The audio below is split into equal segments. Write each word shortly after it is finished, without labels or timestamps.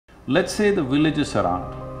Let's say the villages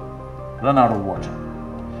around run out of water.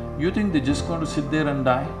 You think they're just going to sit there and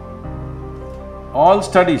die? All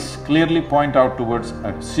studies clearly point out towards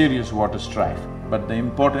a serious water strife, but the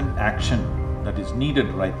important action that is needed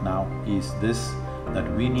right now is this, that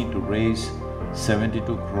we need to raise 72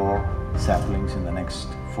 crore saplings in the next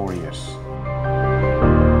 4 years.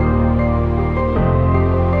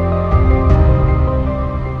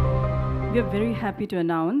 We are very happy to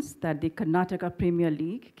announce that the Karnataka Premier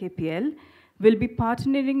League, KPL, will be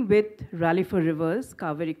partnering with Rally for Rivers,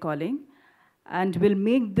 Cauvery Calling, and will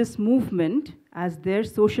make this movement as their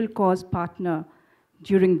social cause partner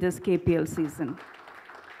during this KPL season.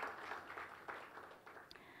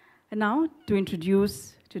 And now, to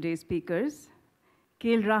introduce today's speakers,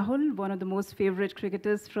 KL Rahul, one of the most favorite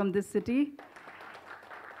cricketers from this city.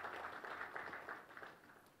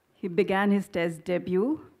 He began his test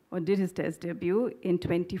debut, or did his test debut, in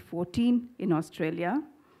 2014 in Australia.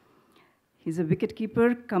 He's a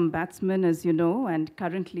wicketkeeper cum batsman, as you know, and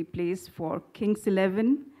currently plays for Kings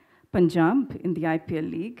 11 Punjab in the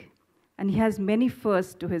IPL League. And he has many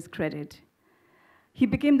firsts to his credit. He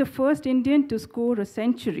became the first Indian to score a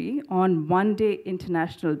century on one-day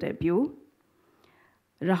international debut.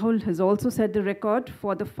 Rahul has also set the record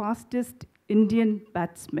for the fastest Indian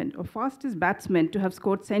batsman, or fastest batsman to have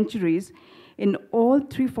scored centuries in all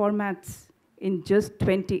 3 formats in just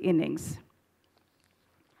 20 innings.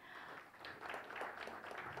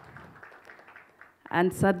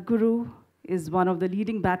 And Sadhguru is one of the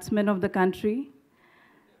leading batsmen of the country,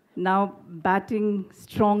 now batting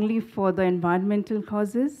strongly for the environmental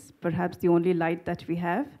causes, perhaps the only light that we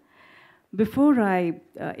have. Before I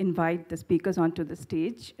invite the speakers onto the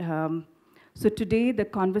stage, so today the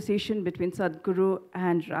conversation between Sadhguru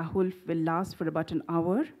and Rahul will last for about an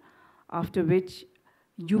hour, after which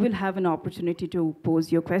you will have an opportunity to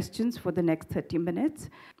pose your questions for the next 30 minutes.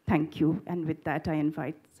 Thank you. And with that, I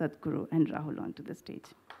invite Sadhguru and Rahul onto the stage.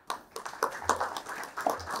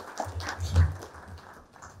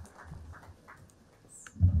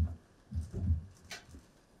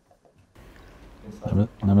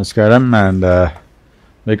 Namaskaram, and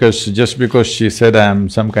just because she said I'm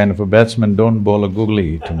some kind of a batsman, don't bowl a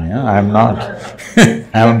googly to me, huh? I'm not. I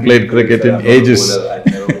haven't played cricket in ages.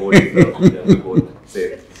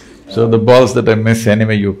 So the balls that I miss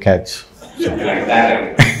anyway you catch. Good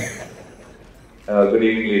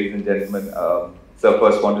evening, ladies and gentlemen. So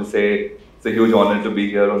first want to say it's a huge honor to be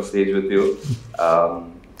here on stage with you.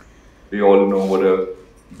 We all know what a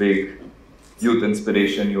big youth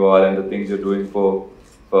inspiration you are, and the things you're doing for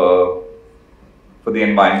the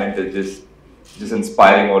environment is just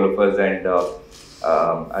inspiring all of us. And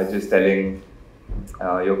I was just telling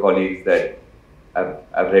your colleagues that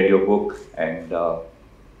I've read your book, and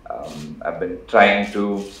I've been trying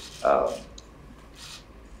to,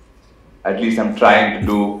 at least I'm trying to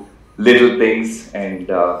do little things, and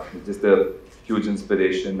just a huge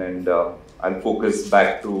inspiration. And I'll focus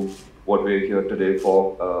back to what we're here today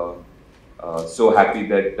for. So happy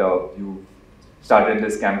that you started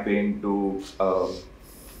this campaign to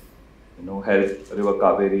help River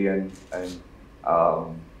Cauvery, and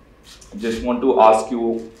just want to ask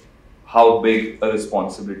you, how big a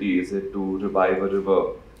responsibility is it to revive a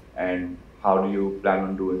river, and how do you plan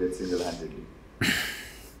on doing it single-handedly?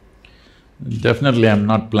 Definitely I'm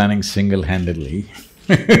not planning single-handedly.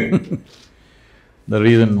 The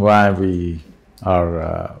reason why we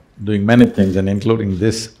are doing many things, and including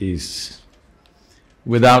this, is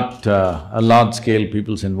without a large-scale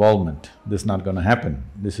people's involvement, this is not going to happen.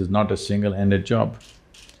 This is not a single-handed job.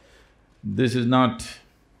 This is not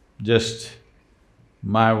just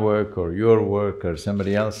my work or your work or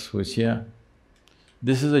somebody else who is here.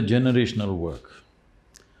 This is a generational work.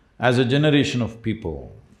 As a generation of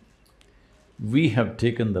people, we have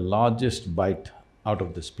taken the largest bite out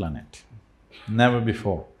of this planet. Never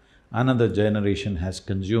before another generation has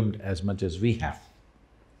consumed as much as we have.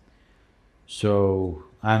 So,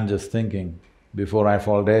 I'm just thinking, before I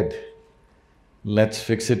fall dead, let's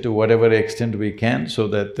fix it to whatever extent we can so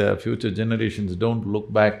that future generations don't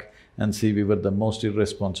look back and see we were the most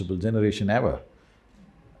irresponsible generation ever.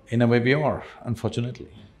 In a way we are,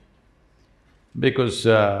 unfortunately. Because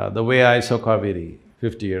the way I saw Cauvery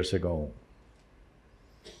 50 years ago,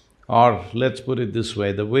 or let's put it this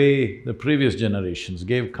way, the way the previous generations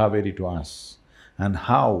gave Cauvery to us and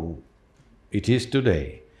how it is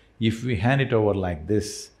today, if we hand it over like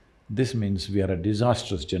this means we are a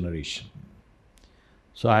disastrous generation.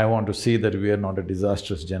 So I want to see that we are not a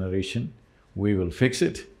disastrous generation. We will fix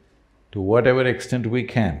it to whatever extent we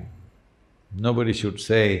can. Nobody should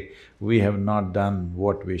say we have not done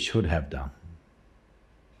what we should have done.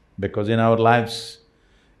 Because in our lives,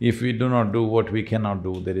 If we do not do what we cannot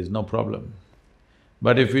do, there is no problem.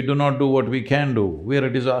 But if we do not do what we can do, we are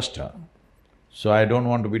a disaster. So I don't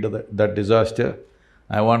want to be that disaster.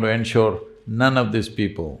 I want to ensure none of these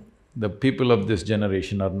people, the people of this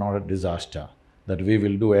generation, are not a disaster, that we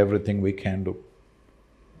will do everything we can do.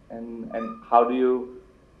 And how do you…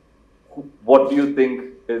 what do you think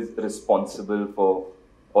is responsible for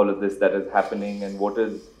all of this that is happening, and what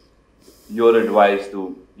is your advice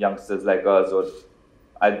to youngsters like us? Or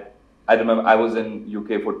I remember I was in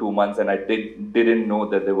UK for 2 months and I didn't know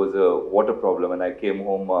that there was a water problem, and I came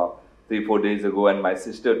home 3-4 days ago and my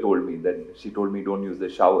sister told me that… she told me, don't use the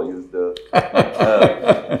shower, use the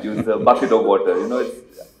bucket of water. You know,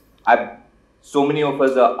 so many of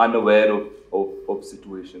us are unaware of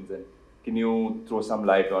situations, and can you throw some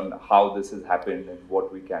light on how this has happened and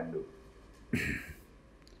what we can do?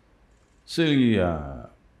 See,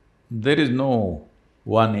 there is no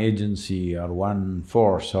one agency or one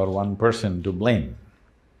force or one person to blame.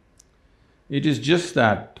 It is just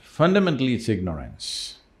that fundamentally it's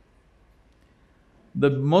ignorance. The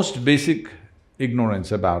most basic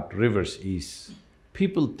ignorance about rivers is,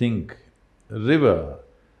 people think river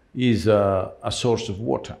is a source of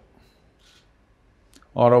water,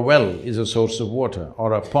 or a well is a source of water,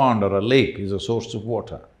 or a pond or a lake is a source of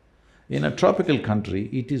water. In a tropical country,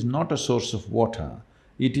 it is not a source of water,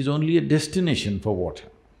 it is only a destination for water.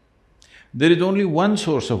 There is only one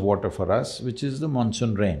source of water for us, which is the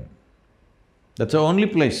monsoon rain. That's the only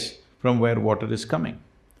place from where water is coming.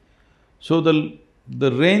 So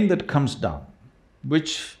the rain that comes down,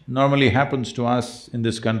 which normally happens to us in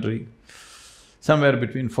this country, somewhere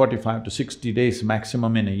between 45 to 60 days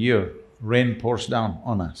maximum in a year, rain pours down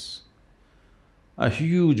on us. A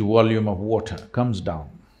huge volume of water comes down.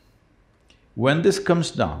 When this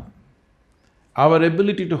comes down, our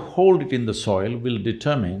ability to hold it in the soil will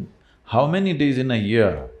determine how many days in a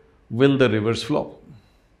year will the rivers flow.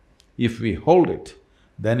 If we hold it,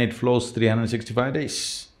 then it flows 365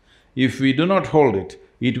 days. If we do not hold it,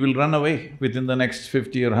 it will run away within the next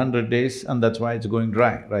 50 or 100 days, and that's why it's going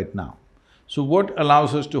dry right now. So what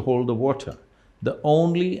allows us to hold the water? The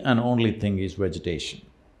only and only thing is vegetation.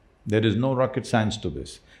 There is no rocket science to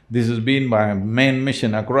this. This has been my main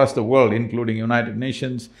mission across the world, including United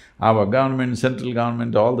Nations, our government, central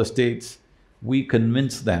government, all the states. We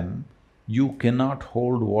convince them, you cannot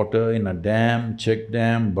hold water in a dam, check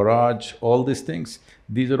dam, barrage, all these things.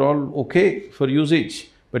 These are all okay for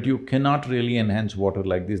usage, but you cannot really enhance water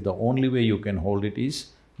like this. The only way you can hold it is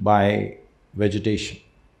by vegetation.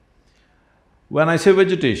 When I say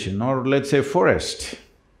vegetation, or let's say forest,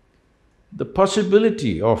 the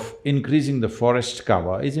possibility of increasing the forest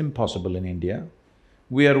cover is impossible in India.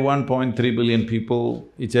 We are 1.3 billion people,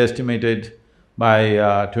 it's estimated by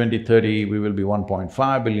 2030 we will be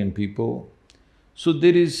 1.5 billion people. So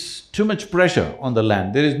there is too much pressure on the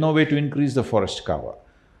land, there is no way to increase the forest cover.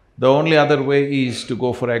 The only other way is to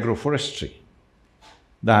go for agroforestry,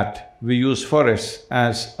 that we use forests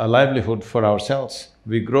as a livelihood for ourselves.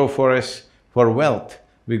 We grow forests for wealth,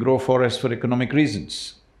 we grow forests for economic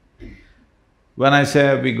reasons. When I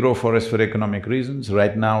say we grow forests for economic reasons,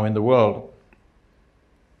 right now in the world,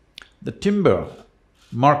 the timber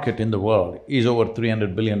market in the world is over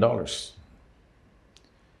 $300 billion.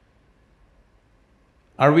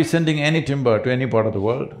 Are we sending any timber to any part of the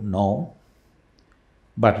world? No.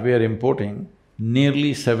 But we are importing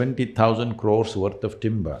nearly 70,000 crores worth of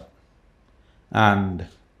timber, and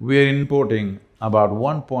we are importing about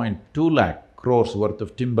 1.2 lakh crores worth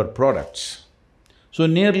of timber products. So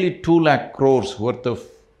nearly 2 lakh crores worth of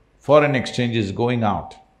foreign exchange is going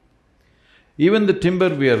out. Even the timber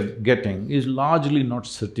we are getting is largely not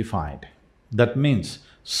certified. That means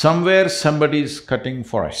somewhere somebody is cutting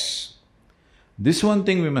forests. This one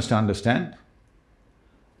thing we must understand,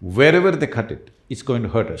 wherever they cut it, it's going to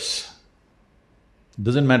hurt us.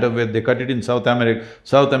 Doesn't matter where they cut it in South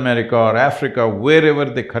America or Africa, wherever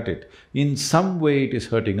they cut it, in some way it is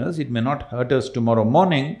hurting us. It may not hurt us tomorrow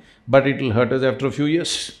morning, but it'll hurt us after a few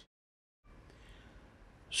years.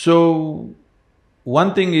 So,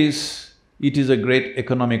 one thing is, it is a great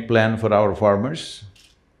economic plan for our farmers,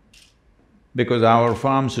 because our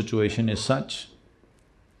farm situation is such.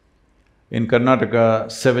 In Karnataka,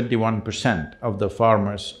 71% of the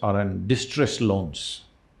farmers are on distress loans.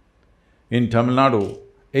 In Tamil Nadu,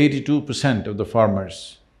 82% of the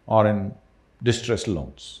farmers are in distress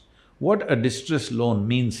loans. What a distress loan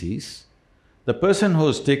means is, the person who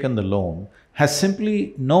has taken the loan has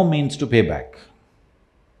simply no means to pay back.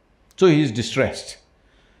 So he is distressed.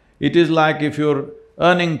 It is like if you're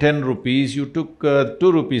earning 10 rupees, you took 2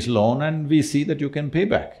 rupees loan and we see that you can pay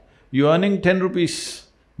back. You're earning 10 rupees,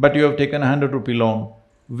 but you have taken a 100 rupee loan,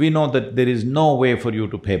 we know that there is no way for you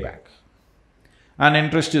to pay back. And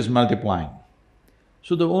interest is multiplying.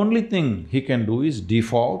 So the only thing he can do is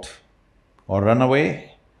default or run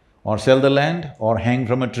away or sell the land or hang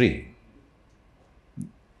from a tree.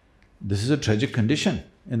 This is a tragic condition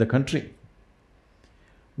in the country,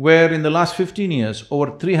 where in the last 15 years,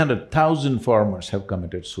 over 300,000 farmers have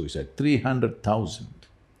committed suicide, 300,000.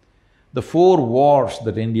 The 4 wars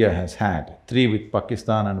that India has had, 3 with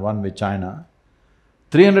Pakistan and 1 with China,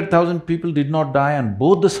 300,000 people did not die on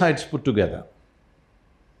both the sides put together.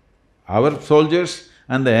 Our soldiers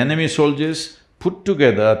and the enemy soldiers put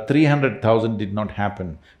together, 300,000 did not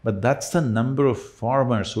happen. But that's the number of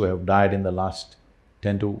farmers who have died in the last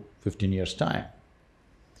 10 to 15 years' time.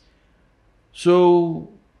 So,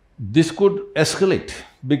 this could escalate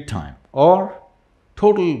big time, or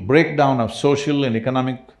total breakdown of social and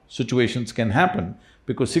economic situations can happen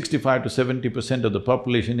because 65 to 70% of the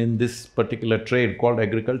population in this particular trade called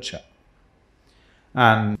agriculture.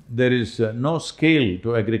 And there is no scale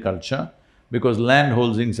to agriculture because land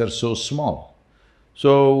holdings are so small.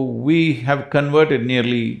 So, we have converted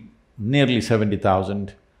nearly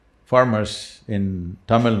 70,000 farmers in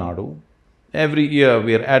Tamil Nadu. Every year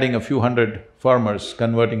we are adding a few hundred farmers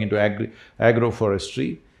converting into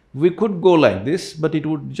agroforestry. We could go like this, but it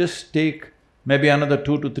would just take maybe another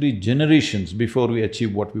 2 to 3 generations before we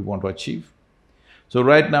achieve what we want to achieve. So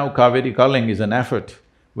right now, Cauvery culling is an effort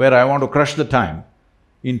where I want to crush the time.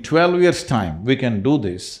 In 12 years' time, we can do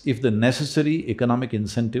this if the necessary economic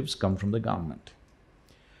incentives come from the government.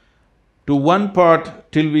 To one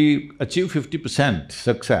part, till we achieve 50%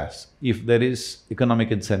 success, if there is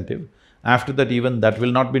economic incentive, after that even that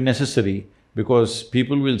will not be necessary because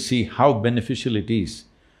people will see how beneficial it is.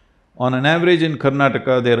 On an average in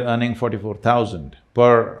Karnataka, they're earning 44,000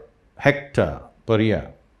 per hectare per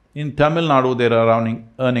year. In Tamil Nadu, they're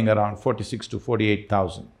earning around 46 to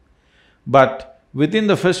 48,000. But within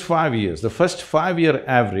the first 5 years, the first 5-year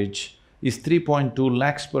average is 3.2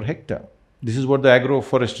 lakhs per hectare. This is what the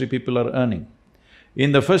agroforestry people are earning.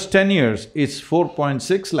 In the first 10 years, it's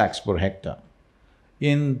 4.6 lakhs per hectare.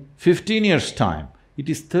 In 15 years' time, it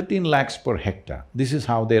is 13 lakhs per hectare. This is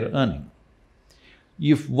how they're earning.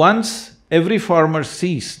 If once every farmer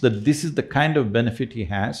sees that this is the kind of benefit he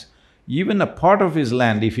has, even a part of his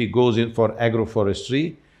land, if he goes in for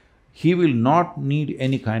agroforestry, he will not need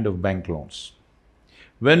any kind of bank loans.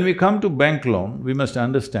 When we come to bank loan, we must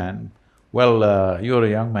understand, well, you're a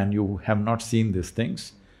young man, you have not seen these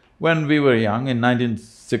things. When we were young, in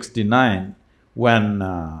 1969, when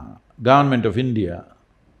Government of India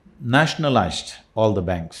nationalized all the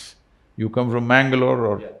banks. You come from Bangalore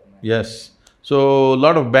or… Yeah. Yes. So, a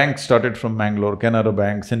lot of banks started from Bangalore, Canara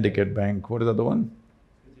Bank, Syndicate Bank, what is the other one?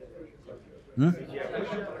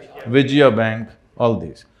 Vijaya Bank, all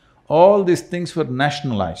these. All these things were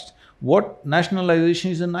nationalized. What…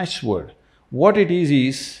 nationalization is a nice word. What it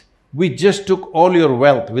is, we just took all your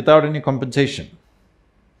wealth without any compensation.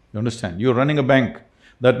 You understand? You're running a bank,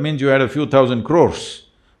 that means you had a few thousand crores,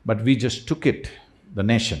 but we just took it, the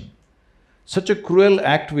nation. Such a cruel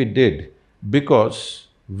act we did because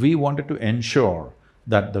we wanted to ensure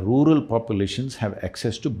that the rural populations have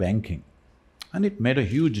access to banking. And it made a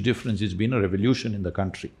huge difference, it's been a revolution in the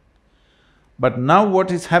country. But now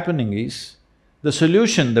what is happening is, the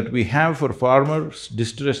solution that we have for farmers'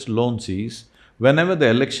 distressed loans is, whenever the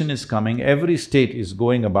election is coming, every state is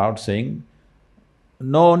going about saying,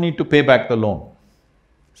 no need to pay back the loan.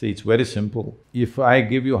 See, it's very simple. If I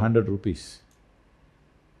give you 100 rupees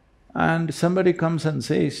and somebody comes and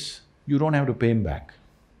says, you don't have to pay him back.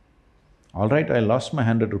 All right, I lost my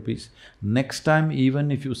 100 rupees. Next time, even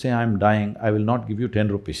if you say I'm dying, I will not give you 10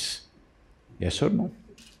 rupees. Yes or no?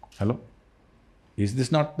 Hello? Is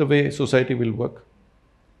this not the way society will work?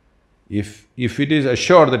 If it is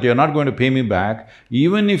assured that you're not going to pay me back,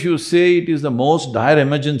 even if you say it is the most dire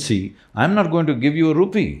emergency, I'm not going to give you a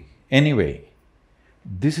rupee anyway.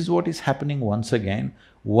 This is what is happening once again.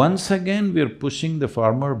 Once again, we're pushing the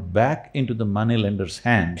farmer back into the moneylender's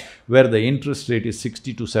hand, where the interest rate is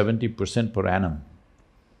 60 to 70% per annum.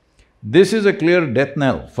 This is a clear death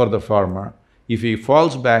knell for the farmer if he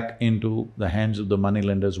falls back into the hands of the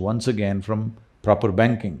moneylenders once again from proper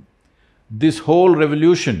banking. This whole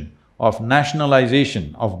revolution of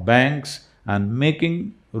nationalization of banks and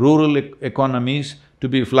making rural economies to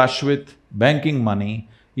be flush with banking money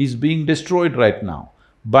is being destroyed right now.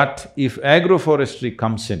 But if agroforestry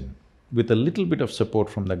comes in with a little bit of support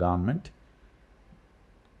from the government,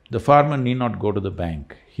 the farmer need not go to the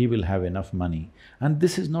bank, he will have enough money. And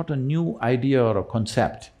this is not a new idea or a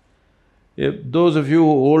concept. If those of you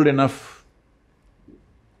old enough,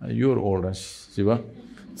 you're old, Siva?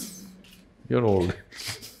 You're old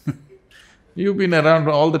You've been around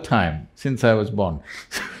all the time, since I was born.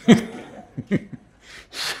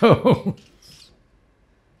 So,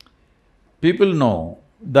 people know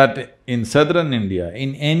that in southern India,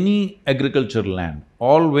 in any agricultural land,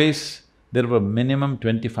 always there were minimum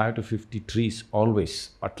 25 to 50 trees,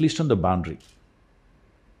 always, at least on the boundary.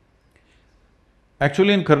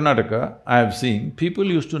 Actually in Karnataka, I have seen people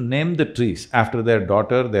used to name the trees after their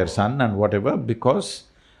daughter, their son and whatever, because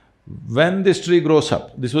when this tree grows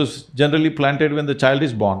up, this was generally planted when the child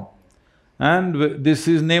is born, and this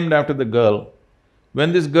is named after the girl.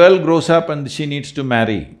 When this girl grows up and she needs to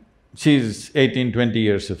marry, she's 18, 20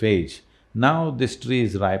 years of age, now this tree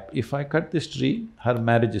is ripe. If I cut this tree, her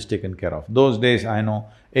marriage is taken care of. Those days I know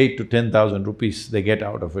 8 to 10,000 rupees they get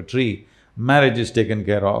out of a tree, marriage is taken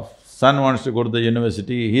care of, son wants to go to the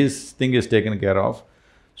university, his thing is taken care of.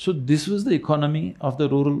 So this was the economy of the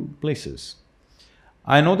rural places.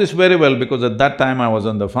 I know this very well because at that time I was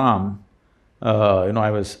on the farm, I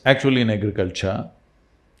was actually in agriculture.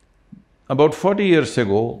 About 40 years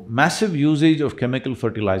ago, massive usage of chemical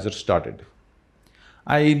fertilizers started.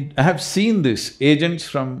 I have seen this, agents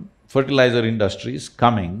from fertilizer industries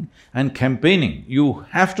coming and campaigning, you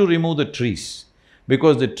have to remove the trees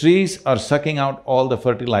because the trees are sucking out all the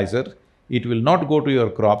fertilizer, it will not go to your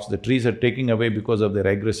crops, the trees are taking away because of their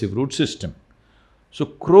aggressive root system. So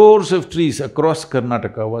crores of trees across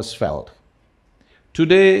Karnataka was felled.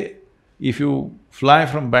 Today, if you fly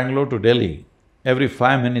from Bengaluru to Delhi, every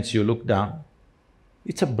 5 minutes you look down,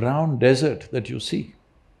 it's a brown desert that you see.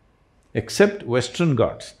 Except Western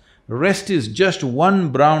Ghats, rest is just one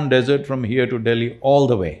brown desert from here to Delhi all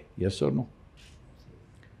the way, yes or no?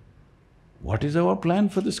 What is our plan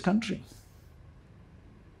for this country?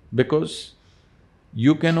 Because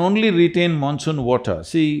you can only retain monsoon water.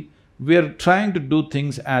 See, we are trying to do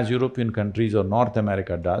things as European countries or North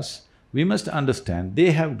America does. We must understand, they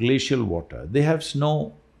have glacial water, they have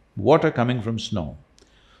snow, water coming from snow.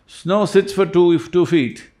 Snow sits for 2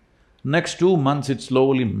 feet, next 2 months it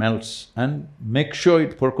slowly melts and make sure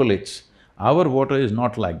it percolates. Our water is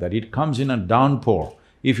not like that, it comes in a downpour.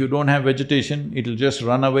 If you don't have vegetation, it'll just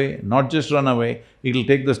run away, not just run away, it'll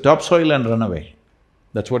take the topsoil and run away.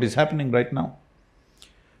 That's what is happening right now.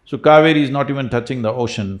 So Cauvery is not even touching the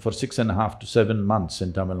ocean for 6.5 to 7 months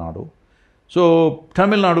in Tamil Nadu. So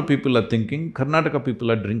Tamil Nadu people are thinking, Karnataka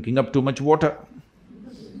people are drinking up too much water.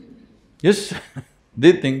 Yes,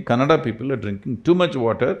 they think Kannada people are drinking too much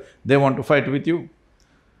water, they want to fight with you.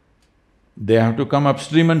 They have to come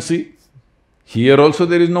upstream and see. Here also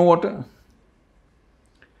there is no water.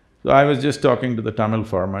 So I was just talking to the Tamil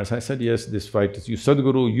farmers, I said, yes, this fight is…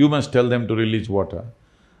 Sadhguru, you must tell them to release water.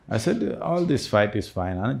 I said, all this fight is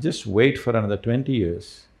fine, and just wait for another 20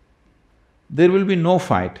 years. There will be no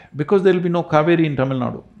fight because there will be no Cauvery in Tamil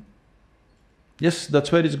Nadu. Yes,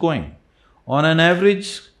 that's where it's going. On an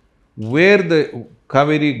average, where the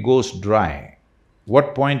Cauvery goes dry,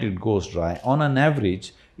 what point it goes dry, on an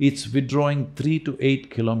average, it's withdrawing 3 to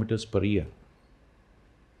 8 kilometers per year.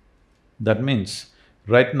 That means,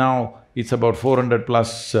 right now, it's about 400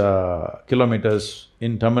 plus kilometers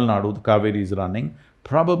in Tamil Nadu, the Cauvery is running.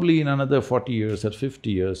 Probably in another 40 years or 50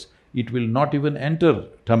 years, it will not even enter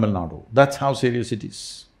Tamil Nadu. That's how serious it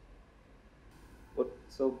is.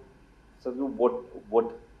 So,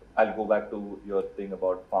 I'll go back to your thing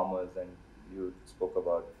about farmers and you spoke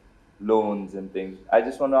about loans and things. I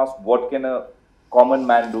just want to ask, what can a common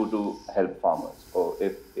man do to help farmers? Or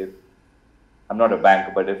if I'm not a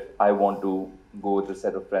banker, but if I want to go with a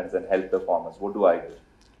set of friends and help the farmers, what do I do?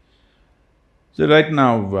 So right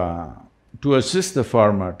now, to assist the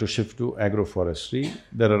farmer to shift to agroforestry,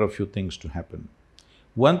 there are a few things to happen.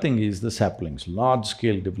 One thing is the saplings,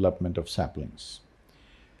 large-scale development of saplings.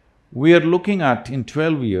 We are looking at, in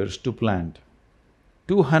 12 years, to plant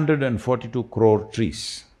 242 crore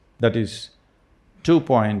trees, that is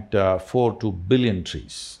 2.42 billion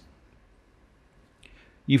trees.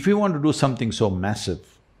 If we want to do something so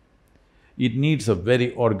massive, it needs a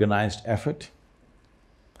very organized effort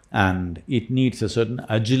and it needs a certain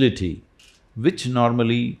agility, which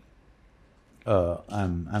normally,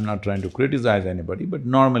 I'm not trying to criticize anybody, but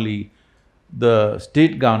normally the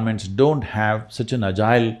state governments don't have such an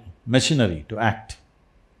agile machinery to act.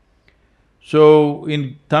 So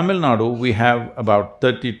in Tamil Nadu, we have about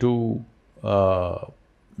 32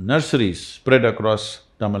 nurseries spread across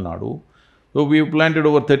Tamil Nadu. So we've planted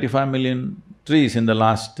over 35 million trees in the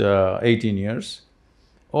last 18 years,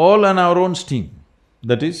 all on our own steam.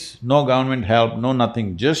 That is, no government help, no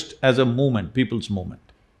nothing, just as a movement, people's movement.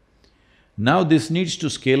 Now this needs to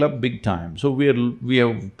scale up big time, so we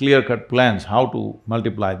have clear-cut plans how to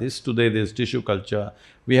multiply this. Today there's tissue culture,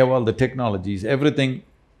 we have all the technologies, everything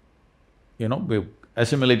we've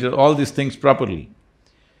assimilated all these things properly.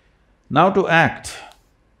 Now to act,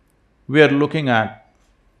 we are looking at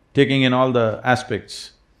taking in all the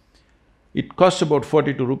aspects. It costs about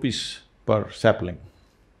 42 rupees per sapling.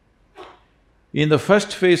 In the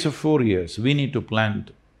first phase of 4 years, we need to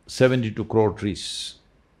plant 72 crore trees.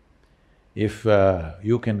 If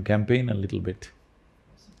you can campaign a little bit,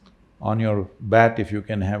 on your bat if you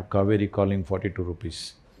can have Cauvery calling 42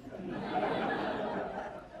 rupees.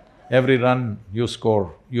 Every run you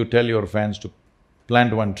score, you tell your fans to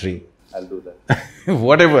plant one tree. I'll do that.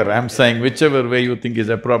 Whatever I'm saying, whichever way you think is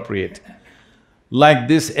appropriate. Like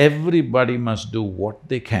this, everybody must do what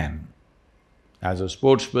they can. As a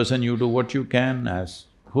sports person, you do what you can, as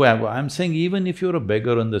whoever. I'm saying even if you're a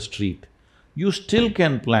beggar on the street, you still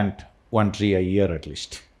can plant one tree a year at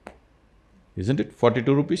least. Isn't it?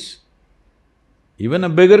 42 rupees? Even a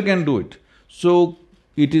beggar can do it. So,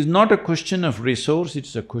 it is not a question of resource,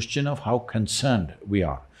 it's a question of how concerned we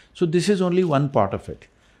are. So this is only one part of it.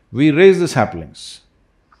 We raise the saplings.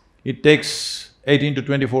 It takes 18 to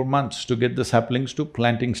 24 months to get the saplings to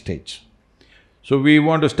planting stage. So we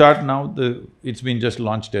want to start now, it's been just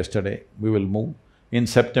launched yesterday, we will move. In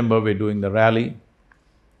September, we're doing the rally,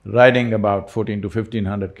 riding about 14 to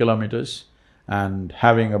 1500 kilometers and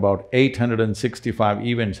having about 865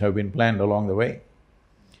 events have been planned along the way.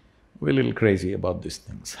 We're a little crazy about these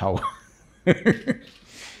things, how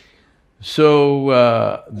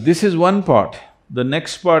So, this is one part. The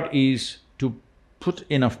next part is to put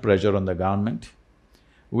enough pressure on the government.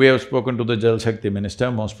 We have spoken to the Jal Shakti minister,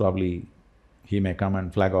 most probably he may come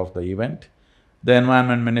and flag off the event. The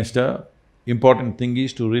environment minister, important thing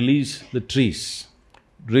is to release the trees.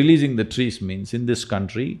 Releasing the trees means in this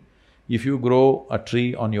country, if you grow a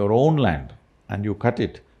tree on your own land and you cut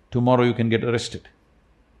it, tomorrow you can get arrested.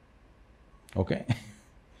 Okay?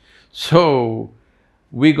 So,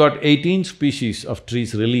 we got 18 species of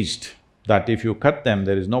trees released, that if you cut them,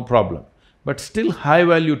 there is no problem. But still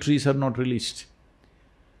high-value trees are not released.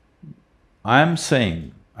 I am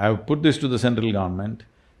saying, I have put this to the central government,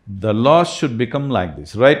 the laws should become like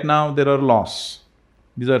this. Right now, there are laws.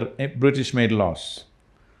 These are British-made laws.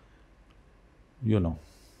 You know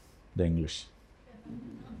the English.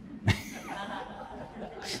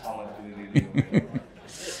 How much do you really know?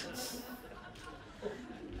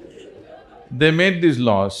 They made these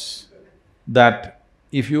laws that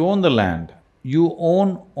if you own the land, you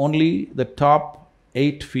own only the top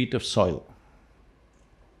 8 feet of soil.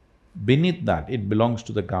 Beneath that, it belongs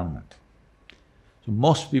to the government. So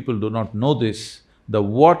most people do not know this, the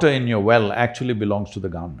water in your well actually belongs to the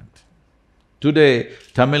government. Today,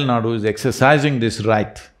 Tamil Nadu is exercising this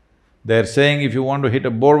right. They're saying if you want to hit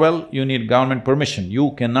a bore well, you need government permission.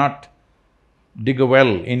 You cannot dig a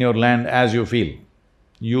well in your land as you feel.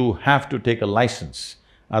 You have to take a license,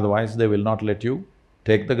 otherwise they will not let you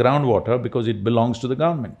take the groundwater because it belongs to the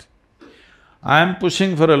government. I am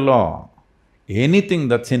pushing for a law, anything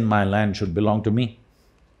that's in my land should belong to me.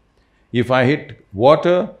 If I hit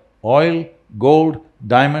water, oil, gold,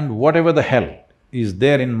 diamond, whatever the hell is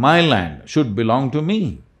there in my land should belong to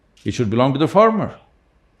me. It should belong to the farmer.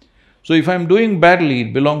 So if I'm doing badly,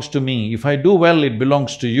 it belongs to me. If I do well, it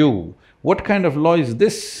belongs to you. What kind of law is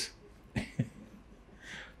this?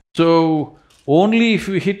 So, only if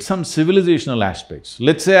we hit some civilizational aspects,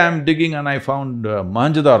 let's say I'm digging and I found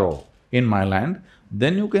Manjadaro in my land,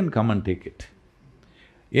 then you can come and take it.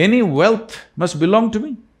 Any wealth must belong to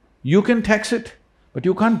me. You can tax it, but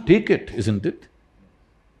you can't take it, isn't it?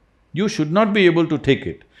 You should not be able to take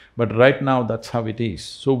it, but right now that's how it is.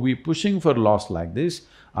 So we're pushing for laws like this.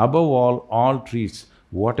 Above all trees,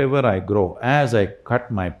 whatever I grow, as I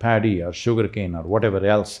cut my paddy or sugarcane or whatever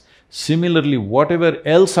else, similarly, whatever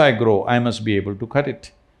else I grow, I must be able to cut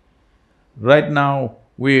it. Right now,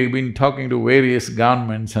 we've been talking to various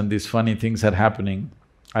governments and these funny things are happening.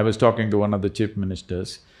 I was talking to one of the chief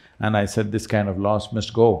ministers and I said, this kind of laws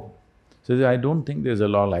must go. So he said, I don't think there's a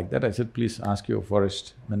law like that. I said, please ask your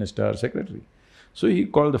forest minister or secretary. So he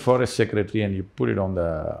called the forest secretary and he put it on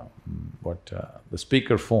the… the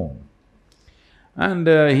speaker phone. And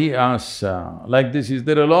he asks, like this, is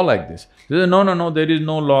there a law like this? He says, no, there is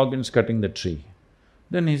no law against cutting the tree.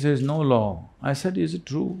 Then he says, no law. I said, is it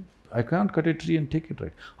true? I can't cut a tree and take it,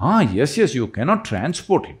 right? Yes, you cannot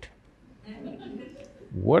transport it.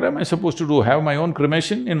 What am I supposed to do, have my own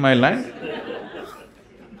cremation in my land?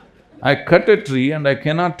 I cut a tree and I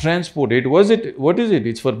cannot transport it. What is it?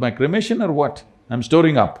 It's for my cremation or what? I'm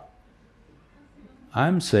storing up.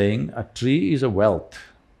 I'm saying a tree is a wealth.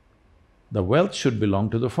 The wealth should belong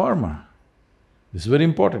to the farmer. This is very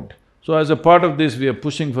important. So as a part of this, we are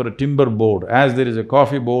pushing for a timber board. As there is a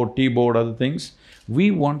coffee board, tea board, other things, We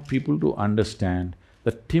want people to understand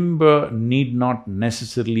that timber need not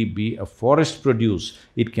necessarily be a forest produce,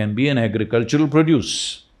 it can be an agricultural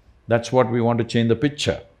produce. That's what we want to change the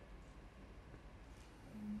picture.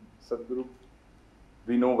 Sadhguru,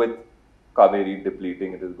 we know with Cauvery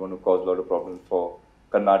depleting, it is going to cause a lot of problems for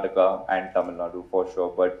Karnataka and Tamil Nadu for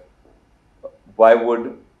sure, but why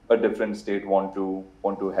would a different state want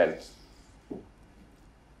to help?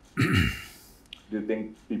 Do you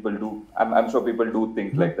think people do? I'm sure people do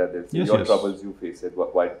think like that. It's Yes, your yes. troubles, you face it.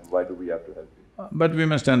 Why do we have to help you? But we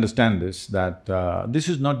must understand this, that this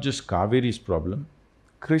is not just Kaveri's problem.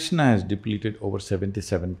 Krishna has depleted over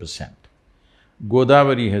 77%.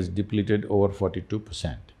 Godavari has depleted over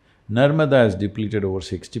 42%. Narmada has depleted over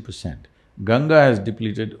 60%. Ganga has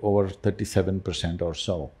depleted over 37% or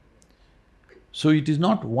so. So it is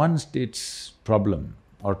not one state's problem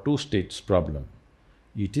or two states' problem.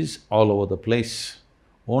 It is all over the place.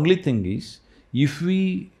 Only thing is, if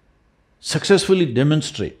we successfully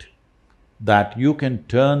demonstrate that you can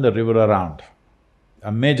turn the river around,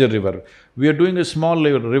 a major river. We are doing a small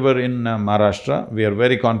river in Maharashtra, we are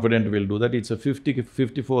very confident we'll do that. It's a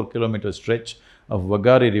 54-kilometer stretch of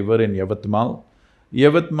Vagari river in Yavatmal.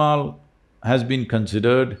 Yavatmal has been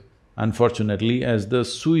considered, unfortunately, as the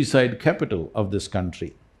suicide capital of this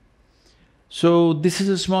country. So, this is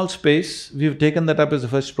a small space, we've taken that up as a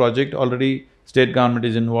first project, already state government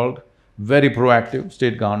is involved, very proactive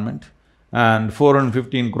state government, and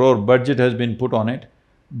 415 crore budget has been put on it.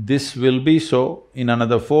 This will be so, in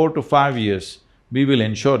another 4 to 5 years, we will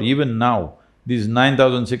ensure even now, these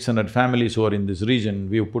 9,600 families who are in this region,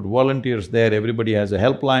 we've put volunteers there, everybody has a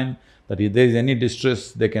helpline, that if there is any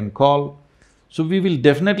distress, they can call. So we will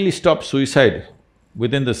definitely stop suicide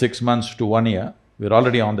within the 6 months to 1 year, we're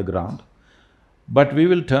already on the ground. But we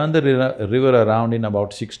will turn the river around in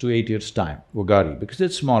about 6 to 8 years' time, Vagari, because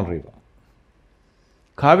it's a small river.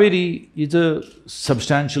 Cauvery is a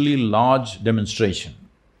substantially large demonstration.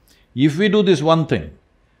 If we do this one thing,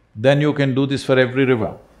 then you can do this for every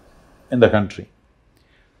river in the country.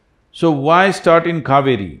 So why start in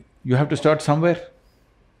Cauvery? You have to start somewhere.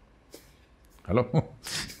 Hello?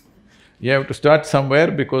 You have to start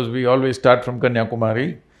somewhere because we always start from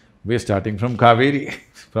Kanyakumari, we're starting from Cauvery,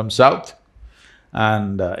 from south.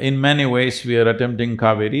 And in many ways we are attempting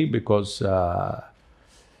Cauvery because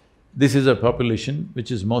this is a population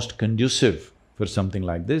which is most conducive for something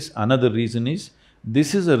like this. Another reason is,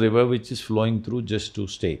 this is a river which is flowing through just 2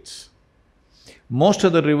 states. Most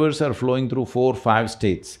of the rivers are flowing through 4, 5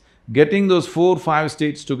 states. Getting those 4, 5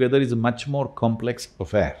 states together is a much more complex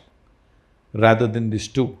affair rather than these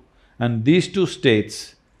 2. And these 2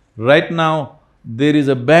 states, right now, there is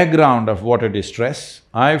a background of water distress.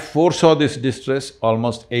 I foresaw this distress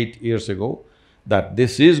almost 8 years ago, that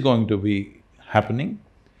this is going to be happening.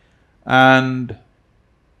 And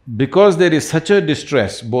because there is such a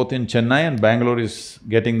distress, both in Chennai and Bengaluru is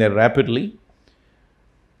getting there rapidly,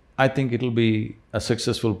 I think it'll be a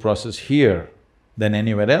successful process here than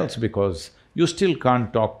anywhere else because you still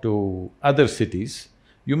can't talk to other cities.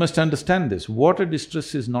 You must understand this, water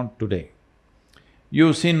distress is not today.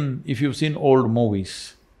 If you've seen old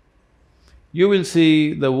movies, you will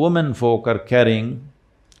see the women folk are carrying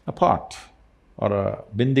a pot or a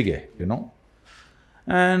bindige,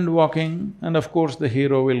 and walking, and of course the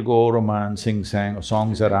hero will go romance, sing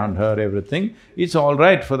songs around her, everything. It's all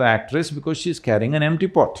right for the actress because she's carrying an empty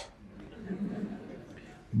pot.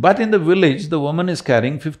 But in the village, the woman is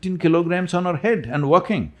carrying 15 kilograms on her head and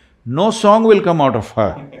walking. No song will come out of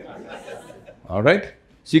her, all right?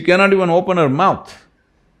 She cannot even open her mouth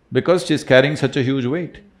because she's carrying such a huge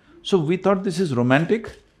weight. So we thought this is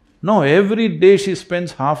romantic. No, every day she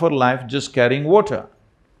spends half her life just carrying water.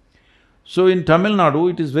 So in Tamil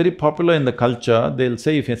Nadu, it is very popular in the culture, they'll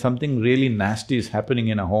say if something really nasty is happening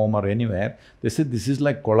in a home or anywhere, they say this is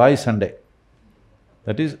like Kolai Sunday.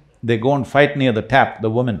 That is, they go and fight near the tap,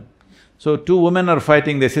 the women. So 2 women are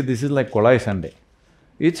fighting, they say this is like Kolai Sunday.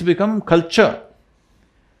 It's become culture.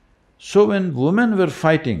 So when women were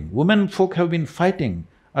fighting, women folk have been fighting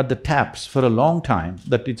at the taps for a long time,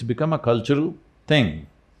 that it's become a cultural thing.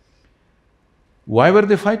 Why were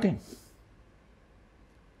they fighting?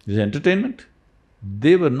 Is entertainment?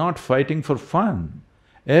 They were not fighting for fun.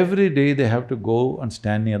 Every day they have to go and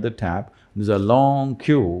stand near the tap, there's a long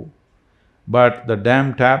queue, but the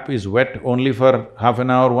damn tap is wet only for half an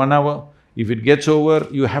hour, 1 hour. If it gets over,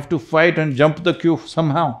 you have to fight and jump the queue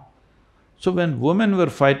somehow. So when women were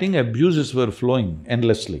fighting, abuses were flowing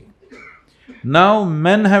endlessly. Now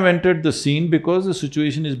men have entered the scene because the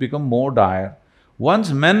situation has become more dire.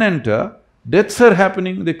 Once men enter, deaths are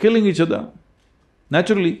happening, they're killing each other.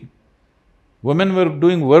 Naturally, women were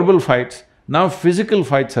doing verbal fights, Now physical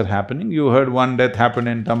fights are happening. You heard one death happened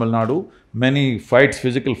in Tamil Nadu, many fights,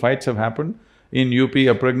 physical fights have happened. In UP,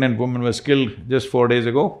 a pregnant woman was killed just 4 days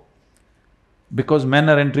ago because men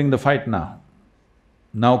are entering the fight now.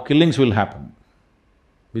 Now killings will happen.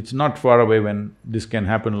 It's not far away when this can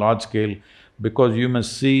happen large scale, because you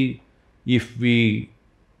must see, if we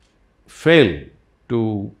fail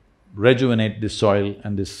to rejuvenate this soil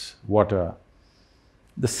and this water,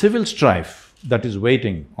 the civil strife that is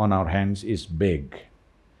waiting on our hands is big.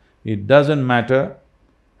 It doesn't matter,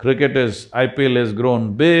 cricketers, IPL has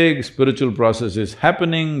grown big, spiritual process is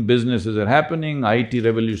happening, businesses are happening, IT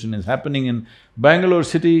revolution is happening in Bengaluru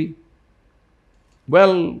city.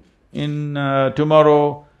 Well, in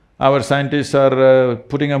tomorrow, our scientists are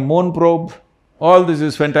putting a moon probe. All this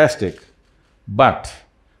is fantastic. But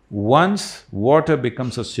once water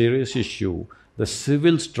becomes a serious issue, the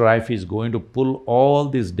civil strife is going to pull all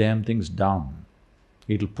these damn things down.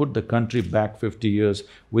 It'll put the country back 50 years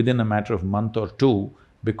within a matter of month or two,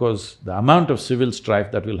 because the amount of civil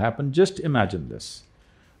strife that will happen, just imagine this.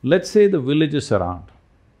 Let's say the villages around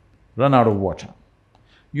run out of water.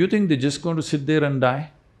 You think they're just going to sit there and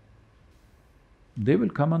die? They will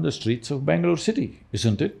come on the streets of Bengaluru city,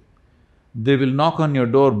 isn't it? They will knock on your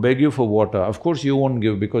door, beg you for water. Of course you won't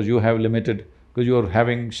give because you have limited, because you're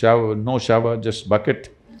having shower, no shower, just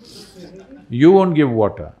bucket. You won't give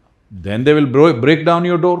water. Then they will break down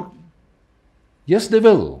your door. Yes, they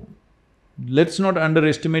will. Let's not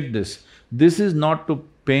underestimate this. This is not to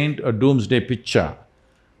paint a doomsday picture,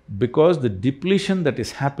 because the depletion that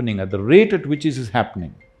is happening at the rate at which it is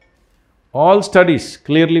happening, all studies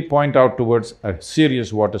clearly point out towards a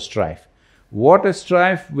serious water strife. Water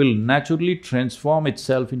strife will naturally transform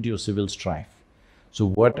itself into a civil strife. So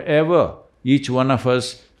whatever each one of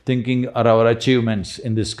us thinking are our achievements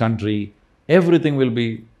in this country, everything will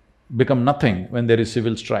become nothing when there is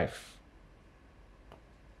civil strife.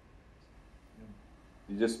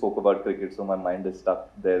 You just spoke about cricket, so my mind is stuck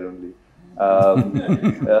there only.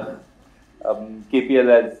 KPL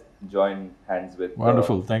has joined hands with…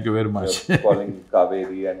 Wonderful, thank you very much. Calling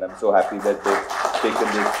Cauvery, and I'm so happy that they've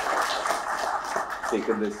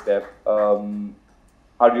taken this step.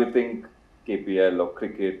 How do you think KPL or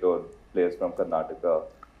cricket or players from Karnataka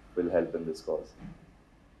will help in this cause?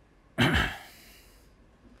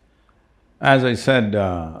 As I said,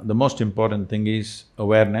 the most important thing is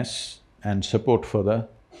awareness and support for the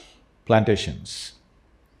plantations.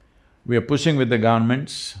 We are pushing with the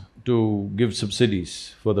governments to give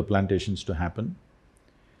subsidies for the plantations to happen,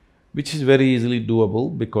 which is very easily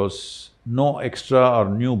doable because no extra or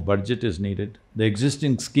new budget is needed. The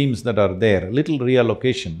existing schemes that are there, little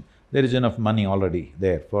reallocation, there is enough money already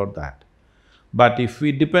there for that. But if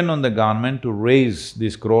we depend on the government to raise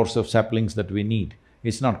these crores of saplings that we need,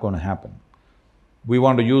 it's not going to happen. We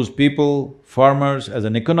want to use people, farmers as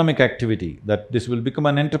an economic activity, that this will become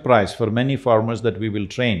an enterprise for many farmers that we will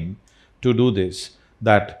train to do this,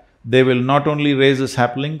 that they will not only raise the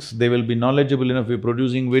saplings, they will be knowledgeable enough, we're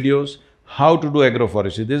producing videos, how to do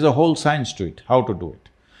agroforestry. There's a whole science to it, how to do it.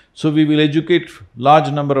 So we will educate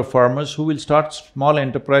large number of farmers who will start small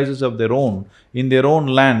enterprises of their own, in their own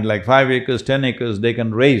land, like 5 acres, 10 acres, they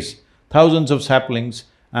can raise thousands of saplings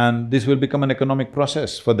and this will become an economic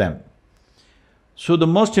process for them. So the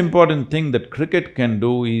most important thing that cricket can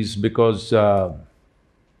do is, because there are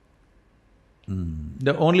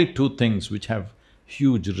only two things which have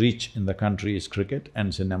huge reach in the country is cricket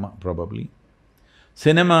and cinema, probably.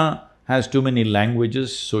 Cinema has too many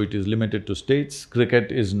languages, so it is limited to states.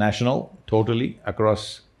 Cricket is national, totally,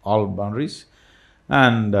 across all boundaries,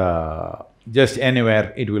 and just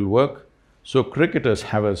anywhere it will work. So cricketers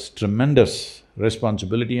have a tremendous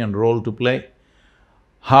responsibility and role to play.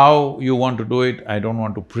 How you want to do it, I don't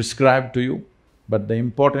want to prescribe to you, but the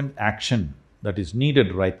important action that is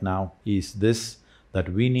needed right now is this, that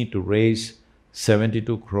we need to raise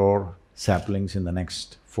 72 crore saplings in the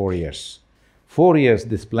next 4 years. 4 years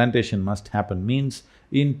this plantation must happen, means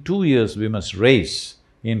in 2 years we must raise,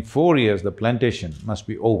 in 4 years the plantation must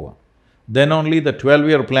be over. Then only the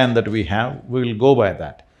 12-year plan that we have, we will go by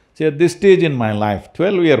that. See, at this stage in my life,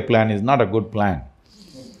 12-year plan is not a good plan.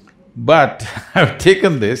 But I've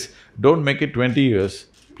taken this, don't make it 20 years,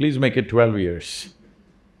 please make it 12 years,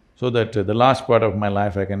 so that the last part of my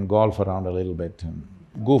life I can golf around a little bit and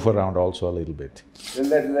goof around also a little bit. Well,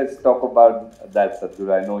 let's talk about that,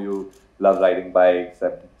 Sadhguru. I know you love riding bikes,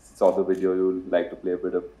 I saw the video, you like to play a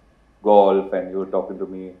bit of golf, and you were talking to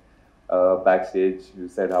me backstage, you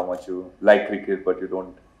said how much you like cricket but you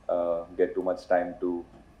don't get too much time to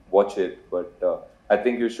watch it, but I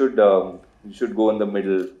think you should go in the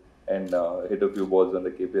middle and hit a few balls when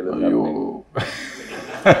the KPL is happening.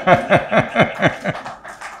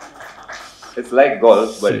 It's like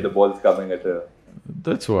golf, but the ball's coming at a…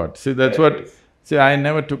 That's what, see, that's what… See, I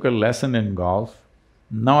never took a lesson in golf,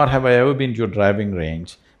 nor have I ever been to a driving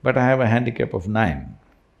range, but I have a handicap of 9.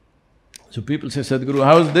 So people say, Sadhguru,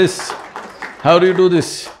 how's this? How do you do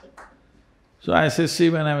this? So I say, see,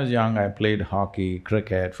 when I was young, I played hockey,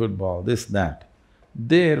 cricket, football, this, that.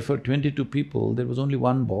 There, for 22 people, there was only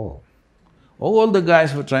one ball. All the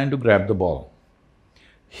guys were trying to grab the ball.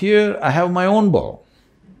 Here, I have my own ball.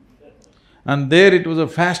 And there it was a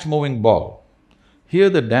fast-moving ball. Here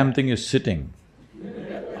the damn thing is sitting.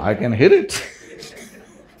 I can hit it.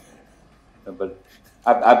 But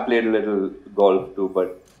I've played a little golf too,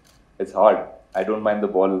 but it's hard. I don't mind the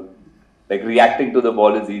ball. Like, reacting to the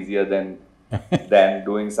ball is easier than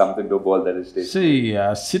doing something to a ball that is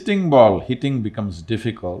stationary. See, sitting ball hitting becomes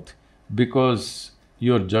difficult because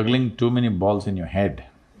you're juggling too many balls in your head.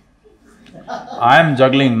 I'm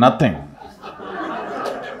juggling nothing.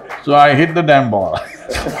 So I hit the damn ball.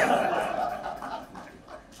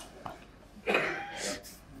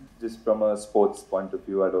 Just from a sports point of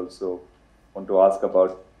view, I'd also want to ask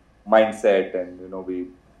about mindset, and we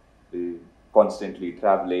constantly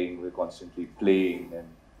traveling, we're constantly playing, and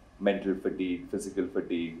mental fatigue, physical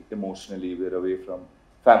fatigue, emotionally we're away from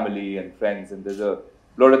family and friends, and there's a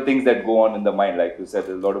lot of things that go on in the mind. Like you said,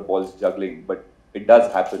 there's a lot of balls juggling, but it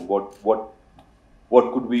does happen.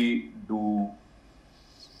 What could we do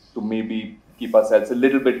to maybe keep ourselves a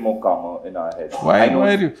little bit more calmer in our heads?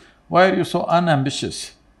 Why are you so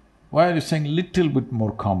unambitious? Why are you saying little bit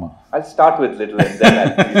more calmer? I'll start with little and then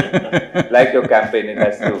I'll see. Like your campaign, it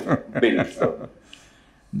has to build, so…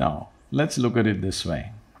 Now, let's look at it this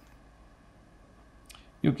way.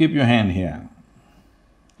 You keep your hand here.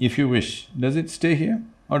 If you wish, does it stay here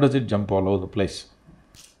or does it jump all over the place?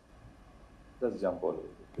 It does jump all over.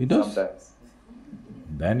 It does? Sometimes.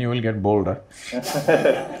 Then you will get bolder.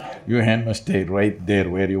 Your hand must stay right there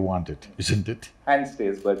where you want it, isn't it? Hand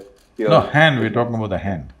stays, but here… No, hand, we're talking about the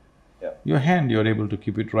hand. Yeah. Your hand, you're able to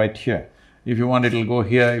keep it right here. If you want, it'll go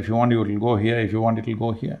here, if you want, it'll go here, if you want, it'll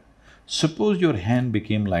go here. Suppose your hand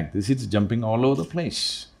became like this, it's jumping all over the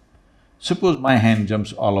place. Suppose my hand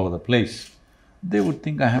jumps all over the place, they would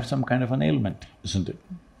think I have some kind of an ailment, isn't it?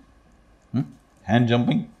 Hand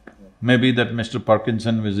jumping? Maybe that Mr.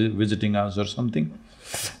 Parkinson visiting us or something.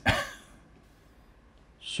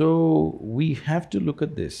 So, we have to look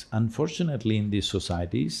at this. Unfortunately, in these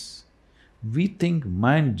societies, we think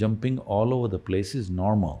mind jumping all over the place is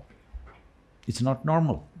normal. It's not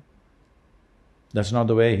normal. That's not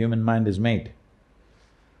the way human mind is made.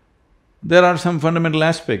 There are some fundamental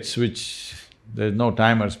aspects which there's no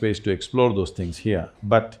time or space to explore those things here,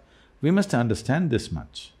 but we must understand this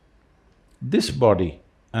much. This body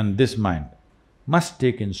and this mind must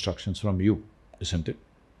take instructions from you, isn't it?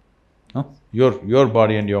 No? Your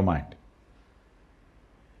body and your mind.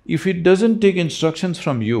 If it doesn't take instructions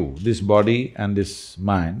from you, this body and this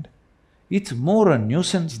mind, it's more a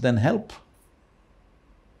nuisance than help.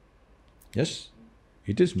 Yes,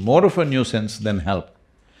 it is more of a nuisance than help.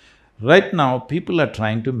 Right now, people are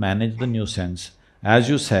trying to manage the nuisance. As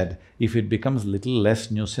you said, if it becomes little less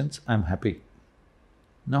nuisance, I'm happy.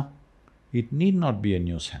 No, it need not be a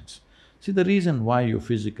nuisance. See, the reason why you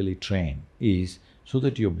physically train is so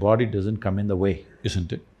that your body doesn't come in the way,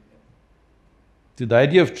 isn't it? See, the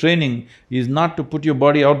idea of training is not to put your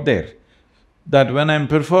body out there, that when I'm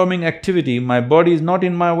performing activity, my body is not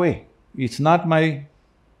in my way, it's not my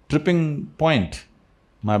tripping point.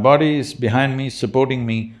 My body is behind me, supporting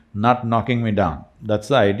me, not knocking me down. That's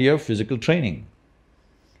the idea of physical training.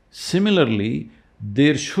 Similarly,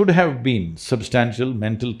 there should have been substantial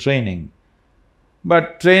mental training,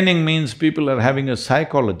 but training means people are having a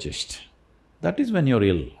psychologist. That is when you're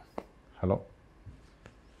ill. Hello?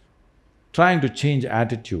 Trying to change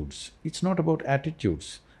attitudes, it's not about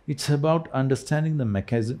attitudes, it's about understanding the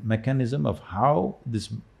mechanism of how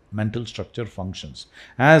this mental structure functions.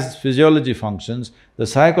 As physiology functions, the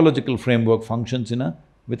psychological framework functions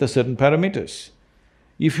with a certain parameters.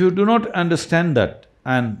 If you do not understand that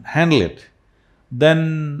and handle it,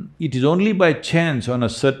 then it is only by chance on a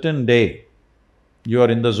certain day you are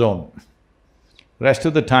in the zone. Rest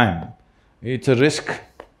of the time, it's a risk.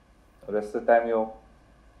 Rest of the time you're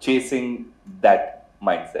chasing that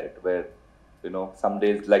mindset where, some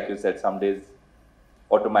days, like you said, some days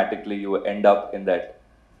automatically you end up in that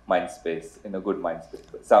mind space, in a good mind space.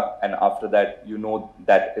 And after that,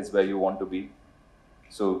 that is where you want to be.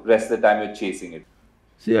 So rest of the time you're chasing it.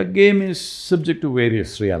 See, a game is subject to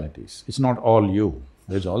various realities. It's not all you.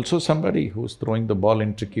 There's also somebody who's throwing the ball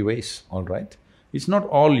in tricky ways, all right? It's not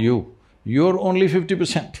all you. You're only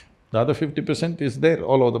 50%. The other 50% is there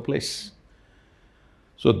all over the place.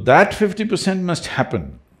 So that 50% must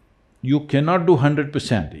happen. You cannot do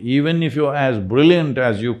 100%. Even if you're as brilliant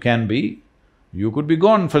as you can be, you could be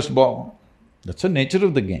gone first ball. That's the nature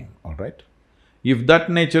of the game, all right? If that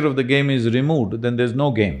nature of the game is removed, then there's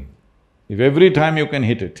no game. If every time you can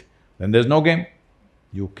hit it, then there's no game.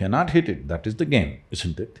 You cannot hit it, that is the game,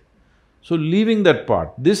 isn't it? So leaving that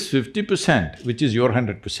part, this 50%, which is your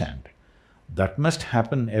 100%, that must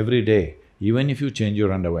happen every day, even if you change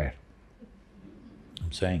your underwear.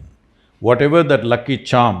 I'm saying, whatever that lucky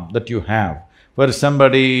charm that you have, for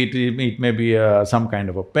somebody it may be some kind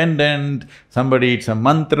of a pendant, somebody it's a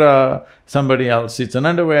mantra, somebody else it's an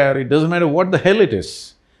underwear, it doesn't matter what the hell it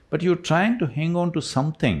is, but you're trying to hang on to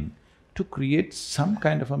something to create some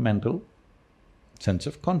kind of a mental sense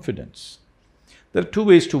of confidence. There are two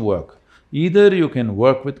ways to work. Either you can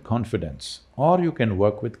work with confidence or you can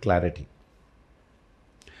work with clarity.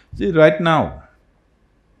 See, right now,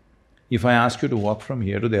 if I ask you to walk from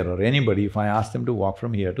here to there, or anybody, if I ask them to walk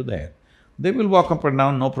from here to there, they will walk up and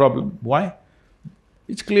down, no problem. Why?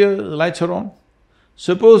 It's clear, the lights are on.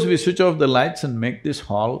 Suppose we switch off the lights and make this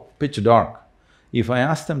hall pitch dark. If I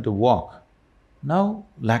ask them to walk, now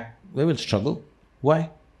they will struggle. Why?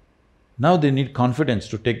 Now they need confidence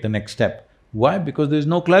to take the next step. Why? Because there is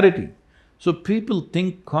no clarity. So people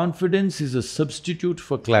think confidence is a substitute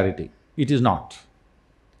for clarity. It is not.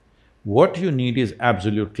 What you need is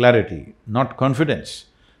absolute clarity, not confidence.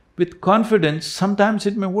 With confidence, sometimes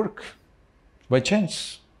it may work, by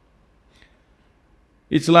chance.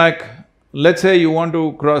 It's like, let's say you want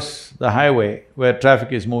to cross the highway where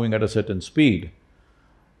traffic is moving at a certain speed.